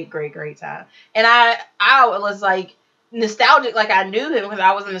fun. Great time. And I was like, nostalgic, like I knew him because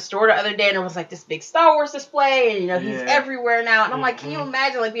I was in the store the other day and there was like this big Star Wars display and, you know, he's everywhere now. And I'm like, can you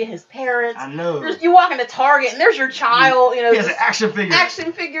imagine like being his parents? I know. You walk into Target and there's your child, you know. He has an action figure.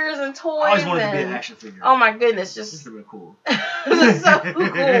 Action figures and toys. I always wanted to be an action figure. Oh my goodness, just this would have been cool. This is so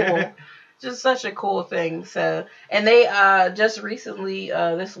cool. Just such a cool thing. So, and they just recently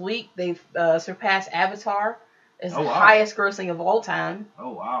this week they've surpassed Avatar as the highest grossing of all time.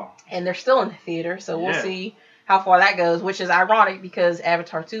 Oh wow! And they're still in the theater, so we'll see how far that goes. Which is ironic because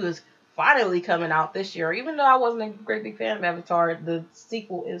Avatar 2 is finally coming out this year. Even though I wasn't a great big fan of Avatar, the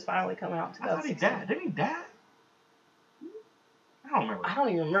sequel is finally coming out in 2016. I thought he died. Didn't he die? I don't remember. I don't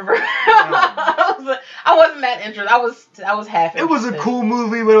even remember. I wasn't that interested. I was half interested. It was a cool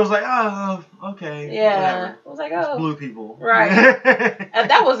movie, but it was like, oh, okay. Yeah. Whatever. I was like, It's oh. blue people. Right. And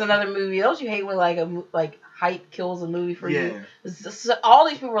that was another movie. Don't you hate when like hype kills a movie for you? So all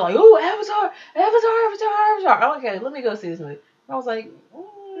these people were like, oh, Avatar. Okay, let me go see this movie. I was like,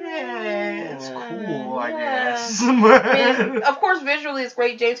 yeah, it's cool, I guess. I mean, of course, visually it's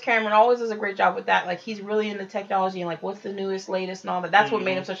great. James Cameron always does a great job with that. Like, he's really into technology and, like, what's the newest, latest, and all that. That's what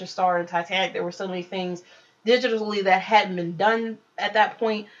made him such a star in Titanic. There were so many things digitally that hadn't been done at that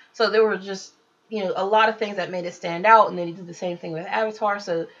point. So there were just, you know, a lot of things that made it stand out. And then he did the same thing with Avatar.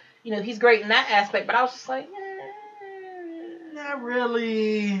 So, you know, he's great in that aspect. But I was just like, not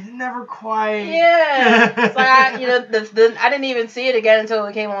really, never quite. Yeah, it's like I didn't even see it again until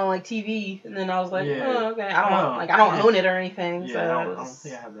it came on like TV, and then I was like, oh, okay. I don't own it or anything. Yeah, so I don't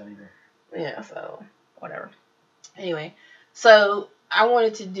think I have that either. Yeah, so whatever. Anyway, so I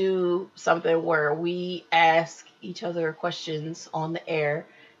wanted to do something where we ask each other questions on the air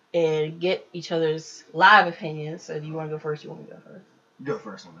and get each other's live opinions. So do you want to go first? You want me to go first? Go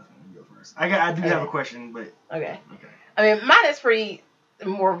first on this one. You go first. I do have a question, but okay. I mean, mine is pretty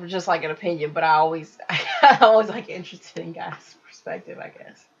more of just like an opinion, but I always like interested in guys' perspective, I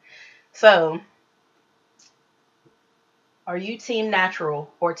guess. So, are you team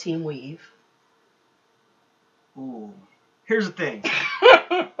natural or team weave? Ooh, here's the thing.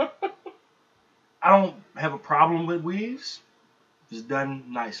 I don't have a problem with weaves. If it's done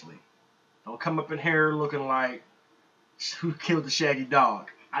nicely. Don't come up in here looking like who killed the shaggy dog.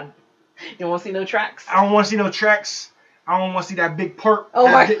 You don't want to see no tracks? I don't want to see no tracks. I don't want to see that big part. Oh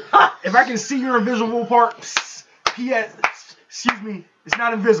my God. If I can see your invisible part, excuse me, it's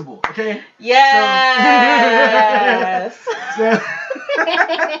not invisible, okay? Yes.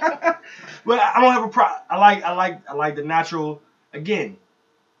 But I don't have a problem. I like the natural. Again,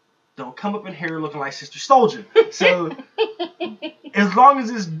 don't come up in here looking like Sister Soldier. So as long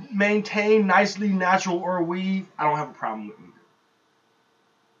as it's maintained nicely, natural or weave, I don't have a problem with either.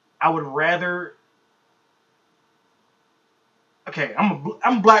 I would rather. Okay, I'm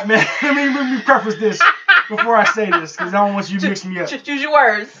a black man. Let me preface this before I say this, because I don't want you to mix me up. Choose your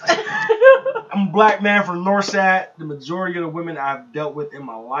words. I'm a black man from Northside. The majority of the women I've dealt with in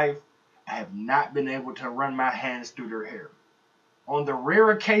my life, I have not been able to run my hands through their hair. On the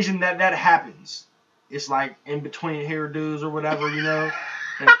rare occasion that happens, it's like in between hairdos or whatever, you know.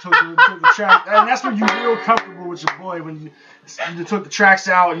 And took the track, and that's when you're real comfortable with your boy, when you took the tracks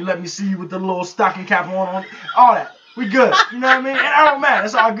out and you let me see you with the little stocking cap on all that. We good. You know what I mean? And I don't matter.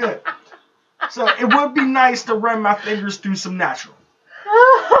 It's all good. So it would be nice to run my fingers through some natural.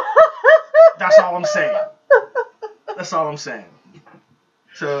 That's all I'm saying. That's all I'm saying.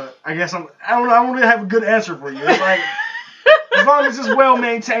 So I guess I don't really have a good answer for you. It's like, as long as it's well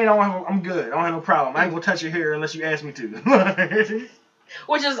maintained, I'm good. I don't have no problem. I ain't gonna touch your hair unless you ask me to.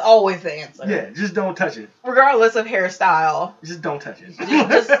 Which is always the answer. Yeah, just don't touch it. Regardless of hairstyle. Just don't touch it.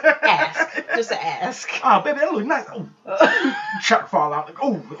 Just ask. Just ask. Oh, baby, that looks nice. Oh, chuck fall out. Like,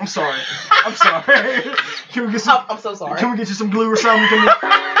 oh, I'm sorry. I'm sorry. Can we get some? I'm so sorry. Can we get you some glue or something?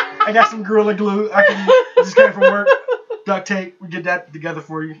 I got some Gorilla Glue. I just came from work. Duct tape. We get that together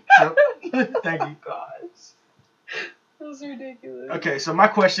for you. So, thank you. Gosh, that's ridiculous. Okay, so my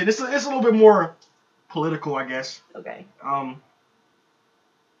question. It's a little bit more political, I guess. Okay.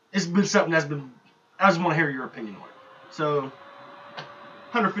 It's been something that's been. I just want to hear your opinion on it. So,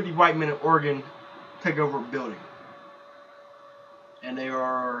 150 white men in Oregon take over a building, and they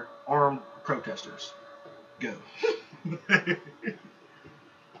are armed protesters. Go.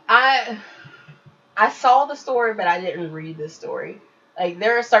 I saw the story, but I didn't read the story. Like,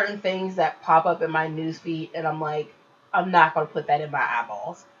 there are certain things that pop up in my newsfeed, and I'm like, I'm not gonna put that in my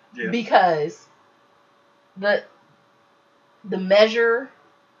eyeballs because the measure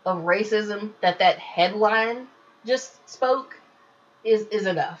of racism that headline just spoke is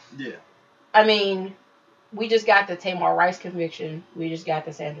enough. Yeah. I mean, we just got the Tamar Rice conviction. We just got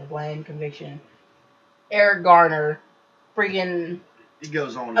the Sandra Bland conviction. Eric Garner freaking, It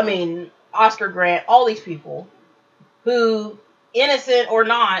goes on. I mean, Oscar Grant, all these people who, innocent or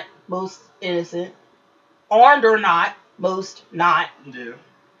not, most innocent, armed or not, most not, Yeah.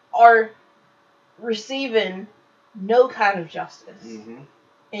 are receiving no kind of justice. Mm-hmm.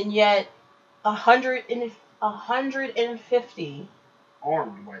 And yet, 150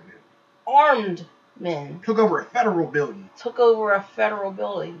 Armed white men armed men took over a federal building.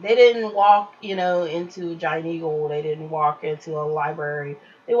 They didn't walk, into a Giant Eagle. They didn't walk into a library.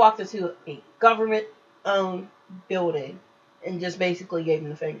 They walked into a government-owned building and just basically gave them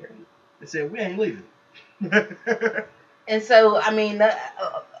the finger. They said, "We ain't leaving." And so, I mean,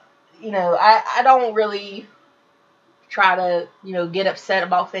 I don't really try to, get upset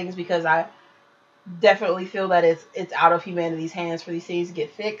about things because I definitely feel that it's out of humanity's hands for these things to get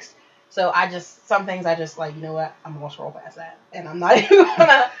fixed. So some things I just like, you know what, I'm gonna scroll past that, and I'm not even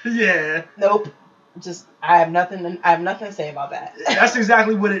gonna. Yeah. Nope. I have nothing to say about that. That's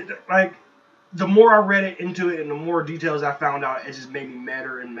exactly what it like. The more I read it into it, and the more details I found out, it just made me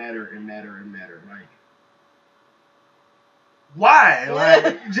madder and madder and madder and madder. Like, why?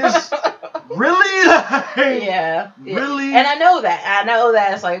 Like, just really? Like, yeah. Really? And I know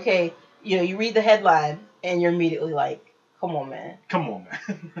that it's like, okay, you read the headline and you're immediately like, come on, man. And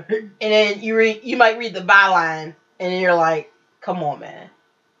then you might read the byline and you're like, come on, man.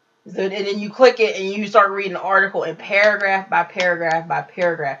 So, and then you click it and you start reading the article, and paragraph by paragraph by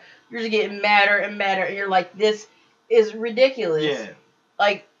paragraph, you're just getting madder and madder, and you're like, this is ridiculous. Yeah.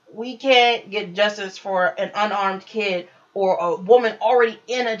 Like, we can't get justice for an unarmed kid or a woman already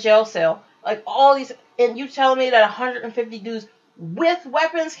in a jail cell. Like, all these, and you telling me that 150 dudes with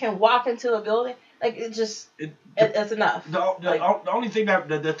weapons can walk into a building? Like, it's enough. The only thing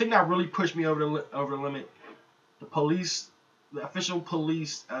the thing that really pushed me over the limit, the official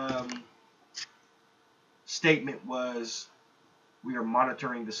police statement was, "We are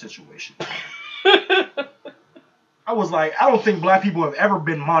monitoring the situation." I was like, I don't think black people have ever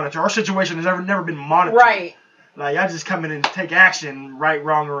been monitored. Our situation has never been monitored. Right. Like, I just come in and take action, right,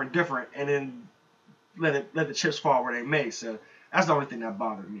 wrong, or indifferent, and then let the chips fall where they may. So that's the only thing that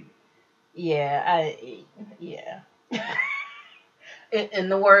bothered me. Yeah, in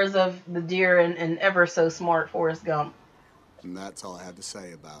the words of the dear and ever so smart Forrest Gump. And that's all I had to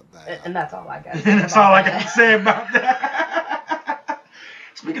say about that. And that's all I got. That's all I got to say about that.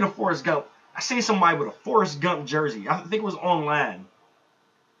 Speaking of Forrest Gump, I seen somebody with a Forrest Gump jersey. I think it was online.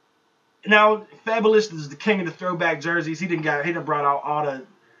 Now, Fabulous is the king of the throwback jerseys. He done brought out all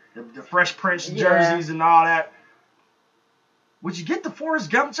the Fresh Prince jerseys and all that. Would you get the Forrest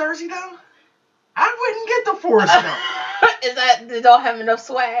Gump jersey though? I wouldn't get the Forrest Gump. They don't have enough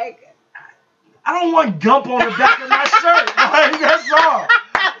swag? I don't want Gump on the back of my shirt. Like, that's all.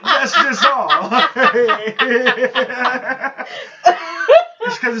 That's just all.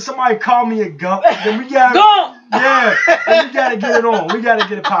 It's because if somebody call me a Gump, then we got Gump. Yeah, then we gotta get it on. We gotta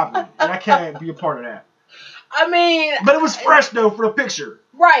get it popping, and I can't be a part of that. I mean, but it was fresh though for the picture.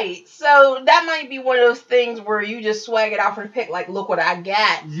 Right. So that might be one of those things where you just swag it out for the pic, like, look what I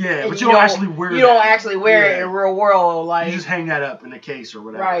got. Yeah, but you don't actually wear it. You don't actually wear it in real world. Like, you just hang that up in the case or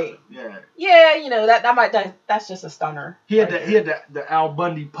whatever. Right. Yeah. Yeah, that's just a stunner. He had the Al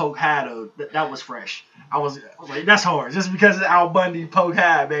Bundy poke hat. That was fresh. I was like, that's hard. Just because of Al Bundy poke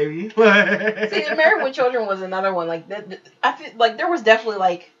hat, baby. See, Married with Children was another one. Like, I feel like there was definitely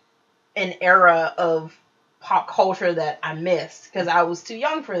like an era of pop culture that I missed because I was too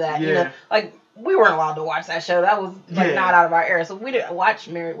young for that. Yeah. Like, we weren't allowed to watch that show. That was not out of our era. So we didn't watch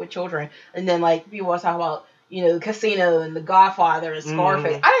Married with Children. And then like people want to talk about, Casino and The Godfather and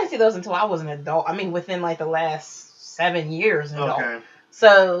Scarface. I didn't see those until I was an adult. I mean, within like the last 7 years. Okay.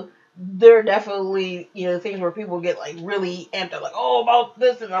 So there are definitely, things where people get like really amped up, like, oh, about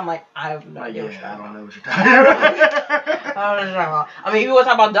this, and I'm like, I have no idea what you're talking about. I don't know what you're talking about. I don't know what you're talking about. I mean, you want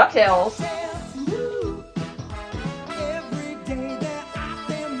to talk about DuckTales.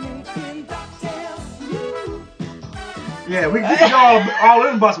 Yeah, we can go all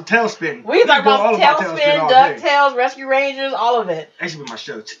in about some Tailspin. We can talk about Tailspin, DuckTales, Rescue Rangers, all of it. That should be my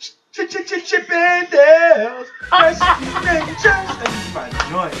show. Chip and Dale's Rescue Rangers. That should be my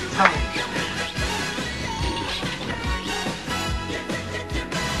joint.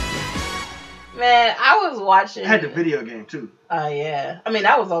 Man, I was watching. I had the video game too. Yeah. I mean,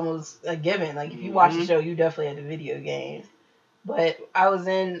 that was almost a given. Like, if you watch the show, you definitely had the video games. But I was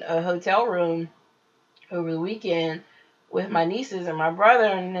in a hotel room over the weekend with my nieces and my brother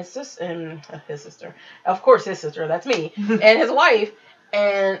and his sister. Of course, his sister, that's me, and his wife.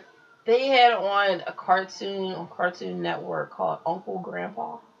 And they had on a cartoon on Cartoon Network called Uncle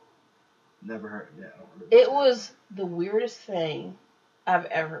Grandpa. Never heard. Yeah. It was the weirdest thing I've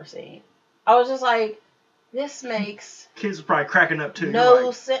ever seen. I was just like, this makes Kids were probably cracking up too. no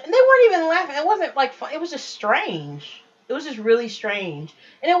Like, sense. And they weren't even laughing. It wasn't like fun. It was just strange. It was just really strange.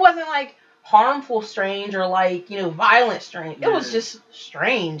 And it wasn't like harmful strange or like, violent strange. It was just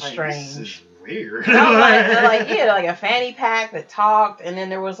strange. This is weird. And I was like a fanny pack that talked, and then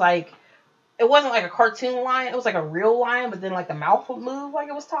there was like, it wasn't like a cartoon lion. It was like a real lion, but then like the mouth would move like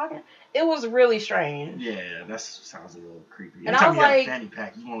it was talking. It was really strange. Yeah, that sounds a little creepy. And Anytime I was you like, have a fanny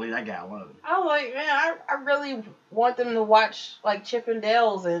pack, you want to leave that guy alone. I was like, man, I really want them to watch like Chip and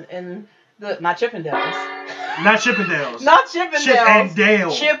Dale's and not Chip and Dale's. Not Chippendales. Not Chip and Chip Dale's. and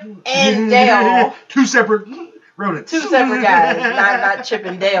Dale. Chip and Dale. Two separate rodents. Two separate guys. Not Chip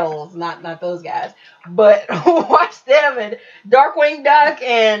and Dale's. Not those guys. But watch them and Darkwing Duck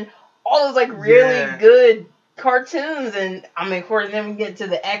and all those like really good cartoons. And I mean, of course, then we get to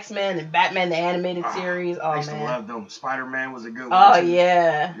the X-Men and Batman the animated series. Oh, I used man. to love them. Spider-Man was a good one. Oh, too.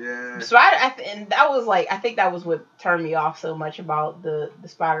 yeah. Yeah. And that was like, I think that was what turned me off so much about the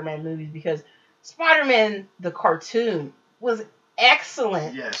Spider-Man movies, because Spider-Man the cartoon was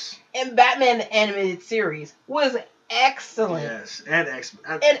excellent. Yes. And Batman the animated series was excellent. Yes. And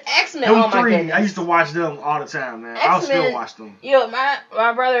X-Men. And X-Men, Them oh my three, goodness. I used to watch them all the time, man. I'll still watch them.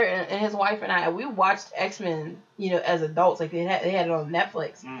 My brother and his wife and I, we watched X-Men, as adults. Like they had it on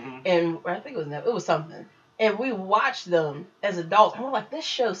Netflix. Mm-hmm. And I think it was something. And we watched them as adults, and we're like, this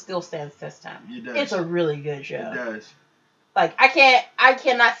show still stands test time. It does. It's a really good show. It does. Like, I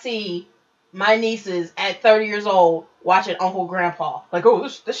cannot see my nieces at 30 years old watching Uncle Grandpa. Like, oh,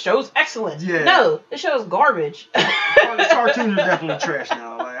 this show's excellent. Yeah. No, this show's garbage. Cartoons are definitely trash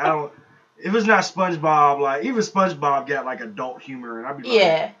now. Like, if it's not SpongeBob, like, even SpongeBob got, like, adult humor, and I'd be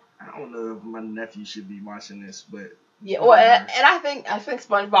like, I don't know if my nephew should be watching this, but... Yeah, well, and I think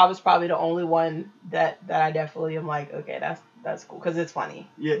SpongeBob is probably the only one that I definitely am like, okay, that's cool, because it's funny.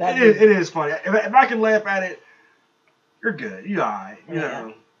 Yeah, it is funny. If I can laugh at it, you're good. You're all right. You know,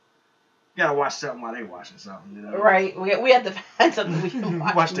 you gotta watch something while they watching something. Right. We have to find something we can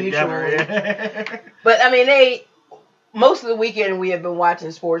watch together. Yeah. But I mean, most of the weekend we have been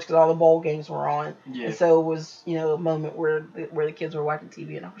watching sports because all the bowl games were on. Yeah. And so it was, a moment where the kids were watching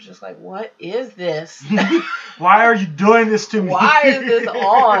TV, and I was just like, what is this? Why are you doing this to me? Why is this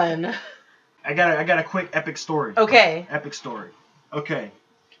on? I got a quick epic story. Okay. Epic story. Okay.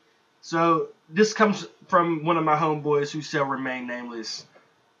 So this comes from one of my homeboys who shall remain nameless,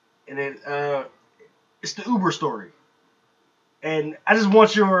 and it's the Uber story, and I just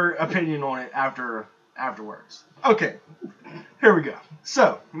want your opinion on it afterwards. Okay, here we go.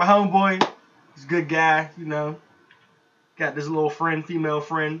 So my homeboy, he's a good guy, got this little friend, female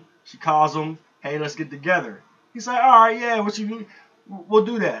friend. She calls him, hey, let's get together. He's like, all right, yeah, we'll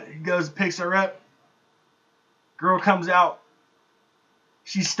do that. He goes and picks her up. Girl comes out.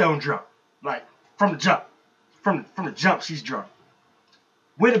 She's stone drunk. Like, from the jump. From the jump, she's drunk.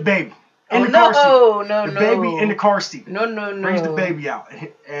 With a baby. In the car seat. The baby in the car seat. No. Brings the baby out.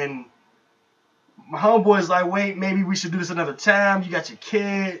 And my homeboy's like, wait, maybe we should do this another time. You got your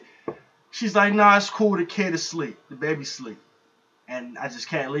kid. She's like, nah, it's cool. The kid is asleep. The baby's asleep. And I just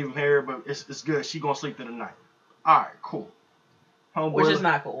can't leave him here, but it's good. She gonna sleep through the night. All right, cool. Homeboy, which is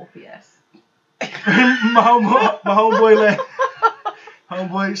not cool, yes. my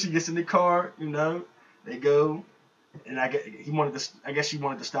homeboy, she gets in the car, they go, and I guess she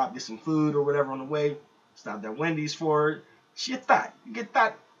wanted to stop, get some food or whatever on the way. Stopped at Wendy's for her. She a thought. You get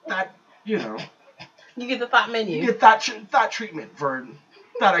that, You get the thought menu. You get thought treatment for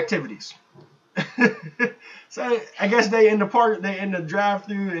thought activities. So I guess they in the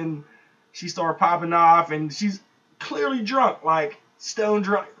drive-thru, and she started popping off, and she's clearly drunk, like stone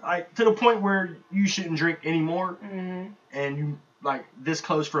drunk, like to the point where you shouldn't drink anymore. Mm-hmm. And you like this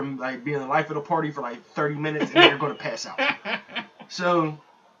close from like being the life of the party for like 30 minutes, and then you're going to pass out. So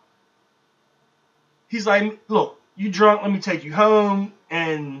he's like, look, you drunk, let me take you home,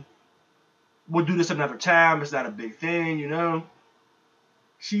 and we'll do this another time. It's not a big thing,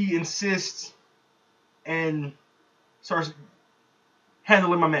 She insists and starts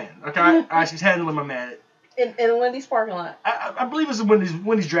handling my man. Okay, she's handling my man. In the Wendy's parking lot. I believe it's a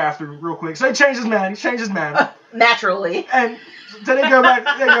Wendy's drive-through real quick. So he changed his mind. Naturally. And so they go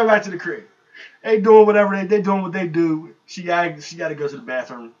back to the crib. They doing whatever they doing what they do. She gotta go to the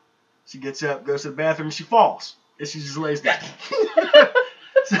bathroom. She gets up, goes to the bathroom, and she falls. And she just lays down.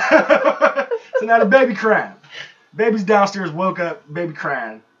 So now the baby crying. Baby's downstairs, woke up, baby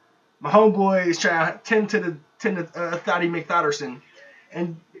crying. My homeboy is trying to tend to Thotty McThotterson,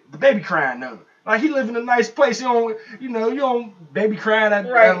 and the baby crying. No, Like, he live in a nice place. You don't baby crying at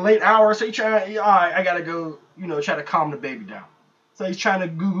a late hour. So he trying, all right, I got to go, try to calm the baby down. So he's trying to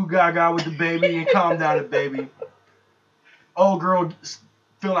goo-goo gaga with the baby and calm down the baby. Old girl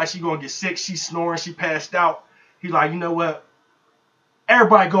feel like she going to get sick. She's snoring. She passed out. He's like, you know what?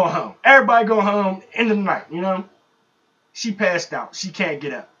 Everybody going home. Everybody going home end of the night, She passed out. She can't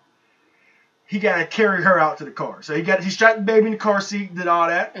get up. He got to carry her out to the car. So he strapped the baby in the car seat, did all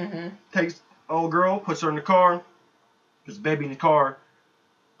that. Mm-hmm. Takes old girl, puts her in the car, puts the baby in the car,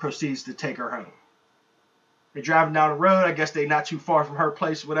 proceeds to take her home. They're driving down the road. I guess they're not too far from her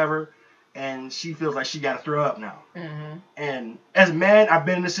place, whatever. And she feels like she got to throw up now. Mm-hmm. And as a man, I've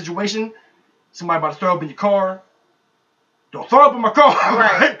been in this situation. Somebody about to throw up in your car. Don't throw up in my car.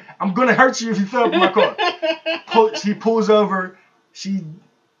 Right. I'm going to hurt you if you throw up in my car. She pulls over. She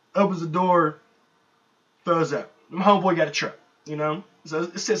opens the door, throws up. My homeboy got a truck, So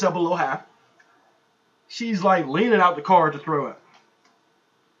it sits up a little half. She's like leaning out the car to throw up.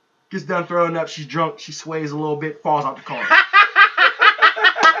 Gets done throwing up. She's drunk. She sways a little bit, falls out the car.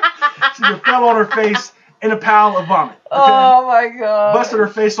 She just fell on her face in a pile of vomit. Okay? Oh my god! Busted her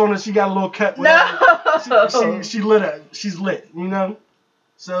face on it. She got a little cut. No. She lit up. She's lit.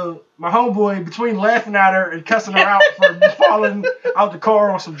 So my homeboy, between laughing at her and cussing her out for falling out the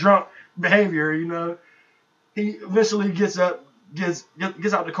car on some drunk behavior, he eventually gets up, gets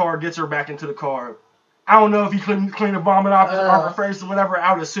out the car, gets her back into the car. I don't know if he cleaned the vomit off her face or whatever.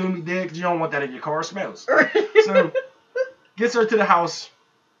 I would assume he did, because you don't want that in your car. It smells. So gets her to the house,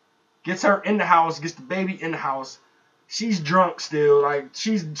 gets her in the house, gets the baby in the house. She's drunk still, like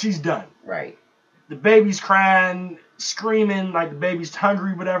she's done. Right. The baby's crying, screaming, like the baby's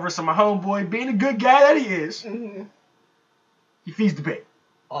hungry, whatever. So my homeboy, being a good guy that he is, he feeds the baby.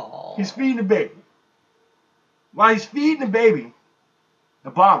 Aww. He's feeding the baby. While he's feeding the baby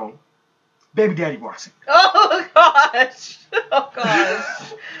the bottle, baby daddy walks in. Oh gosh! Oh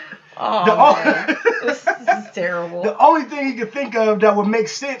gosh! Oh, this is terrible. The only thing he could think of that would make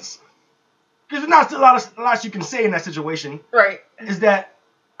sense, because there's not a lot you can say in that situation, right? Is that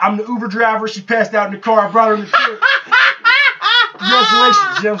I'm the Uber driver. She passed out in the car. I brought her in the crib.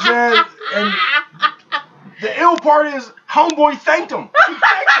 Congratulations, you know what I'm saying? And the ill part is, homeboy thanked him. He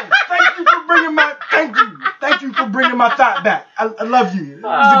thanked him. Thank you for bringing my thought back. I love you. He's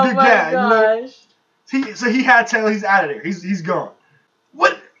a good guy. Gosh. So he had to tell. He's out of there. He's gone.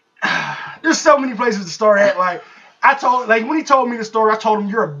 What? There's so many places to start at. Like when he told me the story, I told him,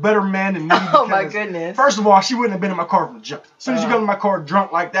 you're a better man than me. Oh my goodness. First of all, she wouldn't have been in my car from the jump. As soon as you come in my car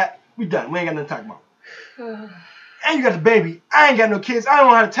drunk like that, we done. We ain't got nothing to talk about. And you got the baby. I ain't got no kids. I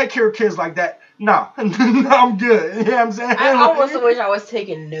don't know how to take care of kids like that. No, I'm good. You know what I'm saying? I almost wish I was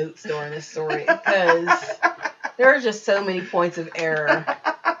taking notes during this story, because there are just so many points of error.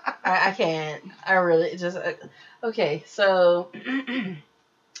 I can't. I really just... Okay, so...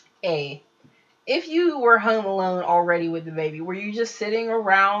 If you were home alone already with the baby, were you just sitting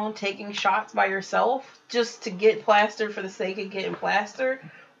around taking shots by yourself just to get plastered for the sake of getting plastered?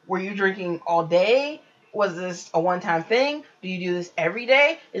 Were you drinking all day? Was this a one-time thing? Do you do this every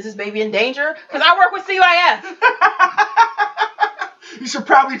day? Is this baby in danger? Because I work with CYF. You should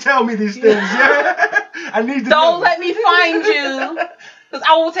probably tell me these things. Yeah? I need to Don't let me find you, because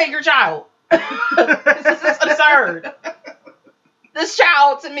I will take your child. This is absurd. This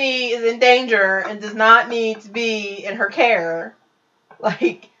child, to me, is in danger and does not need to be in her care.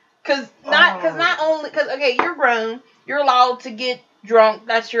 Like, because you're grown, you're allowed to get drunk,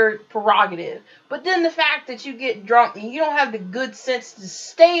 that's your prerogative. But then the fact that you get drunk and you don't have the good sense to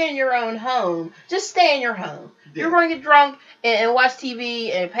stay in your own home, just stay in your home. Yeah. You're going to get drunk and watch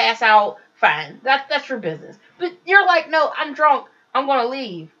TV and pass out, fine. That's your business. But you're like, no, I'm drunk, I'm going to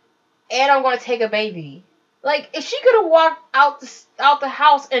leave. And I'm going to take a baby. Like, if she could have walked out the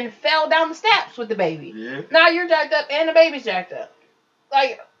house and fell down the steps with the baby. Yeah. Now you're jacked up and the baby's jacked up.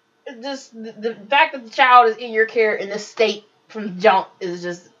 Like, just the fact that the child is in your care in this state from the jump is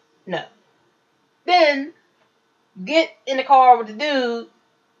just, no. Then, get in the car with the dude,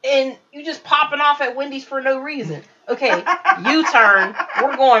 and you just popping off at Wendy's for no reason. Okay, U-turn,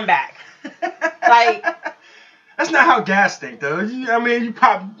 we're going back. Like... That's not how gas think, though. You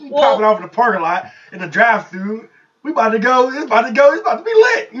popping off in the parking lot in the drive-thru. We about to go. It's about to be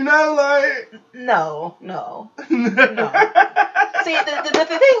lit. Like no. See, the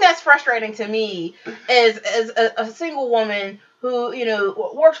thing that's frustrating to me is as a single woman who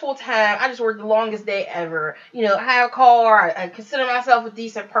works full time. I just work the longest day ever. I have a car. I consider myself a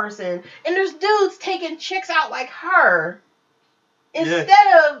decent person, and there's dudes taking chicks out like her. instead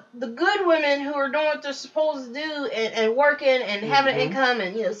of the good women who are doing what they're supposed to do and working and having an income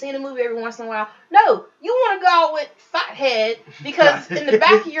and, you know, seeing a movie every once in a while. No, you want to go out with Fathead because in the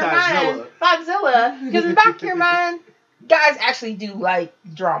back of your mind, Thoughtzilla, because in the back of your mind, guys actually do like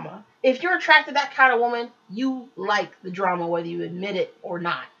drama. If you're attracted to that kind of woman, you like the drama whether you admit it or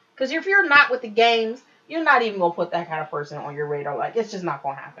not. Because if you're not with the games, you're not even going to put that kind of person on your radar. Like, it's just not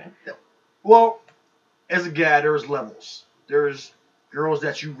going to happen. Well, as a guy, there's levels. There's girls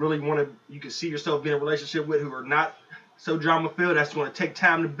that you really want to, you can see yourself being in a relationship with who are not so drama filled. That's going to take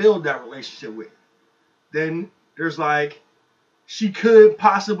time to build that relationship with. Then there's like, she could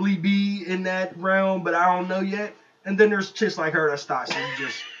possibly be in that realm, but I don't know yet. And then there's chicks like her that's thought you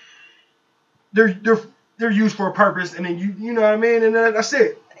just, they're used for a purpose, and then you know what I mean, and that's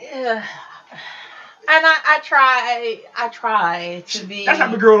it. Yeah. And I try to be. That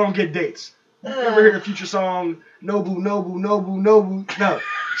type of girl don't get dates. You ever hear the Future song, Nobu, Nobu, Nobu, Nobu? No.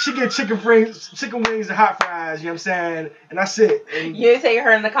 She get chicken wings and hot fries, you know what I'm saying? And that's it. And you ain't taking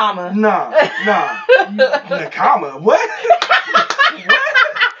her in the comma. Nah. In the comma? What?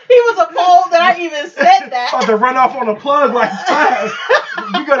 He was appalled that I even said that. About to run off on a plug like fast.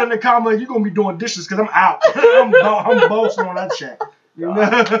 You got in the comma, you're going to be doing dishes because I'm out. I'm bossing on that check. You know?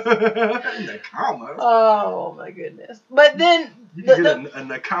 In the comma. Oh, my goodness. But then... You can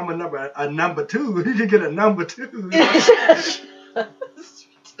get a comma number, a number 2. You can get a number 2. But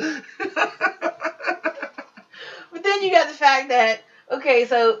then you got the fact that, okay,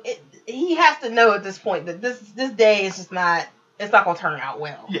 so he has to know at this point that this day is just not, it's not going to turn out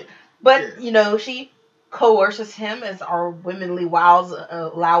well. Yeah. But, you know, she coerces him, as our womanly wiles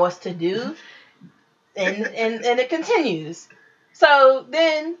allow us to do. And it continues. So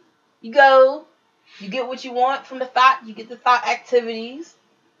then you go, you get what you want from the thought, you get the thought activities,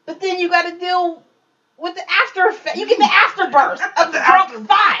 but then you got to deal with the after effect. You get the afterburst of the drunk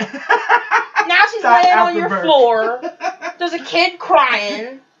thought. Now she's laying on your floor. There's a kid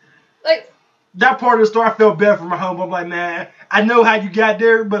crying. Like, that part of the story, I felt bad for my home. I'm like, man, I know how you got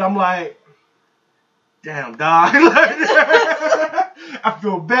there, but I'm like, damn, dog. I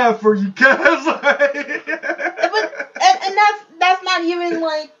feel bad for you, cuz. And that's not even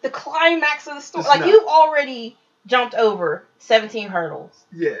like the climax of the story. Like, you've already jumped over 17 hurdles.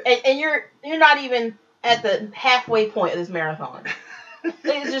 Yeah. And you're not even at the halfway point of this marathon.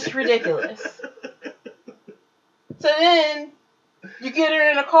 It's just ridiculous. So then you get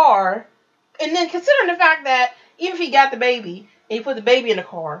her in a car, and then considering the fact that even if he got the baby and he put the baby in the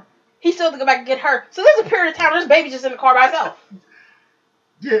car, he still had to go back and get her. So there's a period of time where this baby just in the car by itself.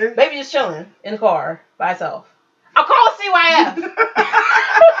 Yeah. Baby just chilling in the car by itself. I'll call CYF.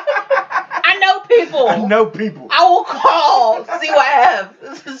 I know people. I will call CYF.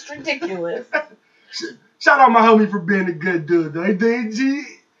 This is ridiculous. Shout out my homie for being a good dude, though.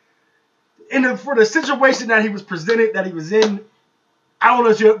 For the situation that he was presented, that he was in, I don't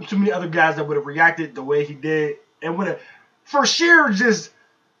know too many other guys that would have reacted the way he did, and would have, for sheer just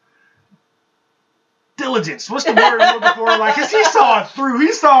diligence. What's the word I'm looking for? Like, cause he saw it through.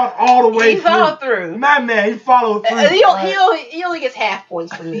 He saw it all the way through. He saw it through. My man, he followed through. He only gets half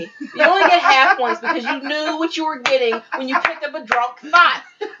points from me. You only get half points because you knew what you were getting when you picked up a drunk thought.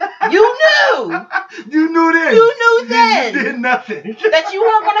 You knew. You knew then. You knew then. You did nothing. That you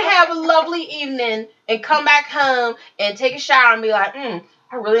weren't going to have a lovely evening and come back home and take a shower and be like, I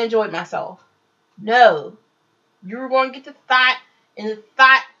really enjoyed myself. No. You were going to get the thought and the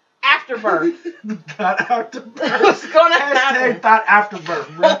thought afterbirth. Thought afterbirth. What's going to happen? Thought afterbirth.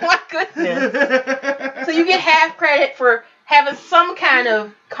 Oh my goodness. So you get half credit for having some kind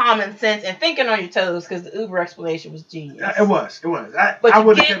of common sense and thinking on your toes, because the Uber explanation was genius. It was. But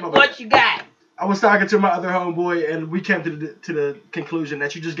you get what you got. I was talking to my other homeboy, and we came to the conclusion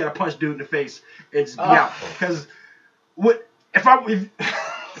that you just gotta punch dude in the face and just be out. Because if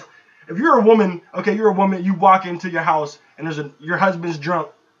you're a woman, okay, you walk into your house and your husband's drunk,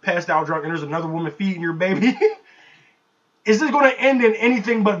 passed out drunk, and there's another woman feeding your baby. Is this going to end in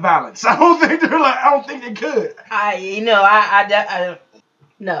anything but violence? I don't think they could.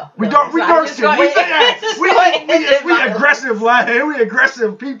 No. We aggressive, like, we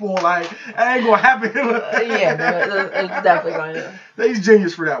aggressive people, like, that ain't gonna happen. It's definitely going to. He's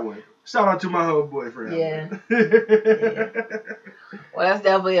genius for that one. Shout out to my homeboy for that one. Yeah. Well, that's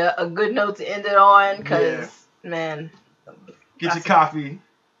definitely a good note to end it on, because, man. Get your coffee.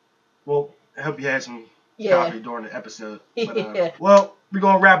 Well, I hope you had some coffee during the episode. But, well, we're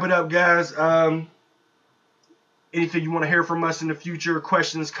going to wrap it up, guys. Anything you want to hear from us in the future,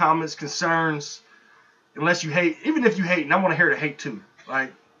 questions, comments, concerns, unless you hate, even if you hate, and I want to hear the hate too.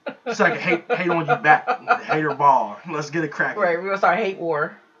 Like, So I can hate on you back. Hater ball. Let's get it cracking. Right, we're gonna start a hate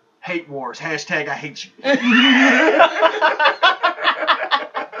war. Hate wars. Hashtag I hate you.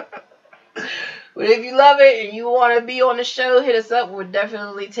 But if you love it and you want to be on the show, hit us up. We'll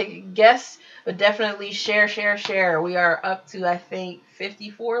definitely take a guest. But definitely share. We are up to, I think,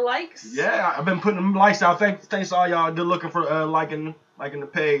 54 likes. Yeah, I've been putting them likes out. Thanks to all y'all. Good looking for liking the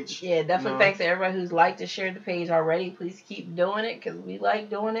page. Yeah, definitely thanks to everybody who's liked and shared the page already. Please keep doing it because we like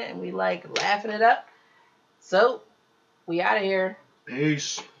doing it and we like laughing it up. So, we out of here.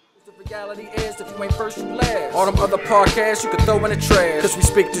 Peace. The reality is, if you ain't first, you last. All them other podcasts you can throw in the trash. Cause we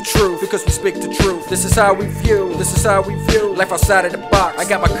speak the truth, because we speak the truth. This is how we view life outside of the box. I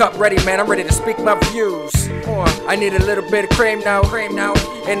got my cup ready, man, I'm ready to speak my views. I need a little bit of cream now,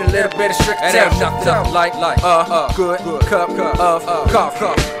 and a little bit of strict tape. Nothing like good cup of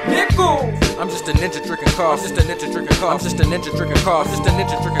coffee. Nickel! I'm just a ninja drinking coffee. I'm just a ninja drinking coffee. I'm just a ninja drinking coffee. I'm just a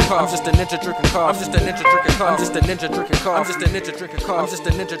ninja drinking coffee. I'm just a ninja drinking coffee. I'm just a ninja drinking coffee. I'm just a ninja drinking coffee. I'm just a ninja drinking coffee. I'm just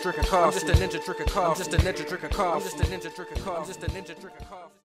a ninja drinking coffee. I'm just a ninja drinking coffee. I'm just a ninja drinking coffee. I'm just a ninja drinking coffee. I'm just a ninja drinking coffee.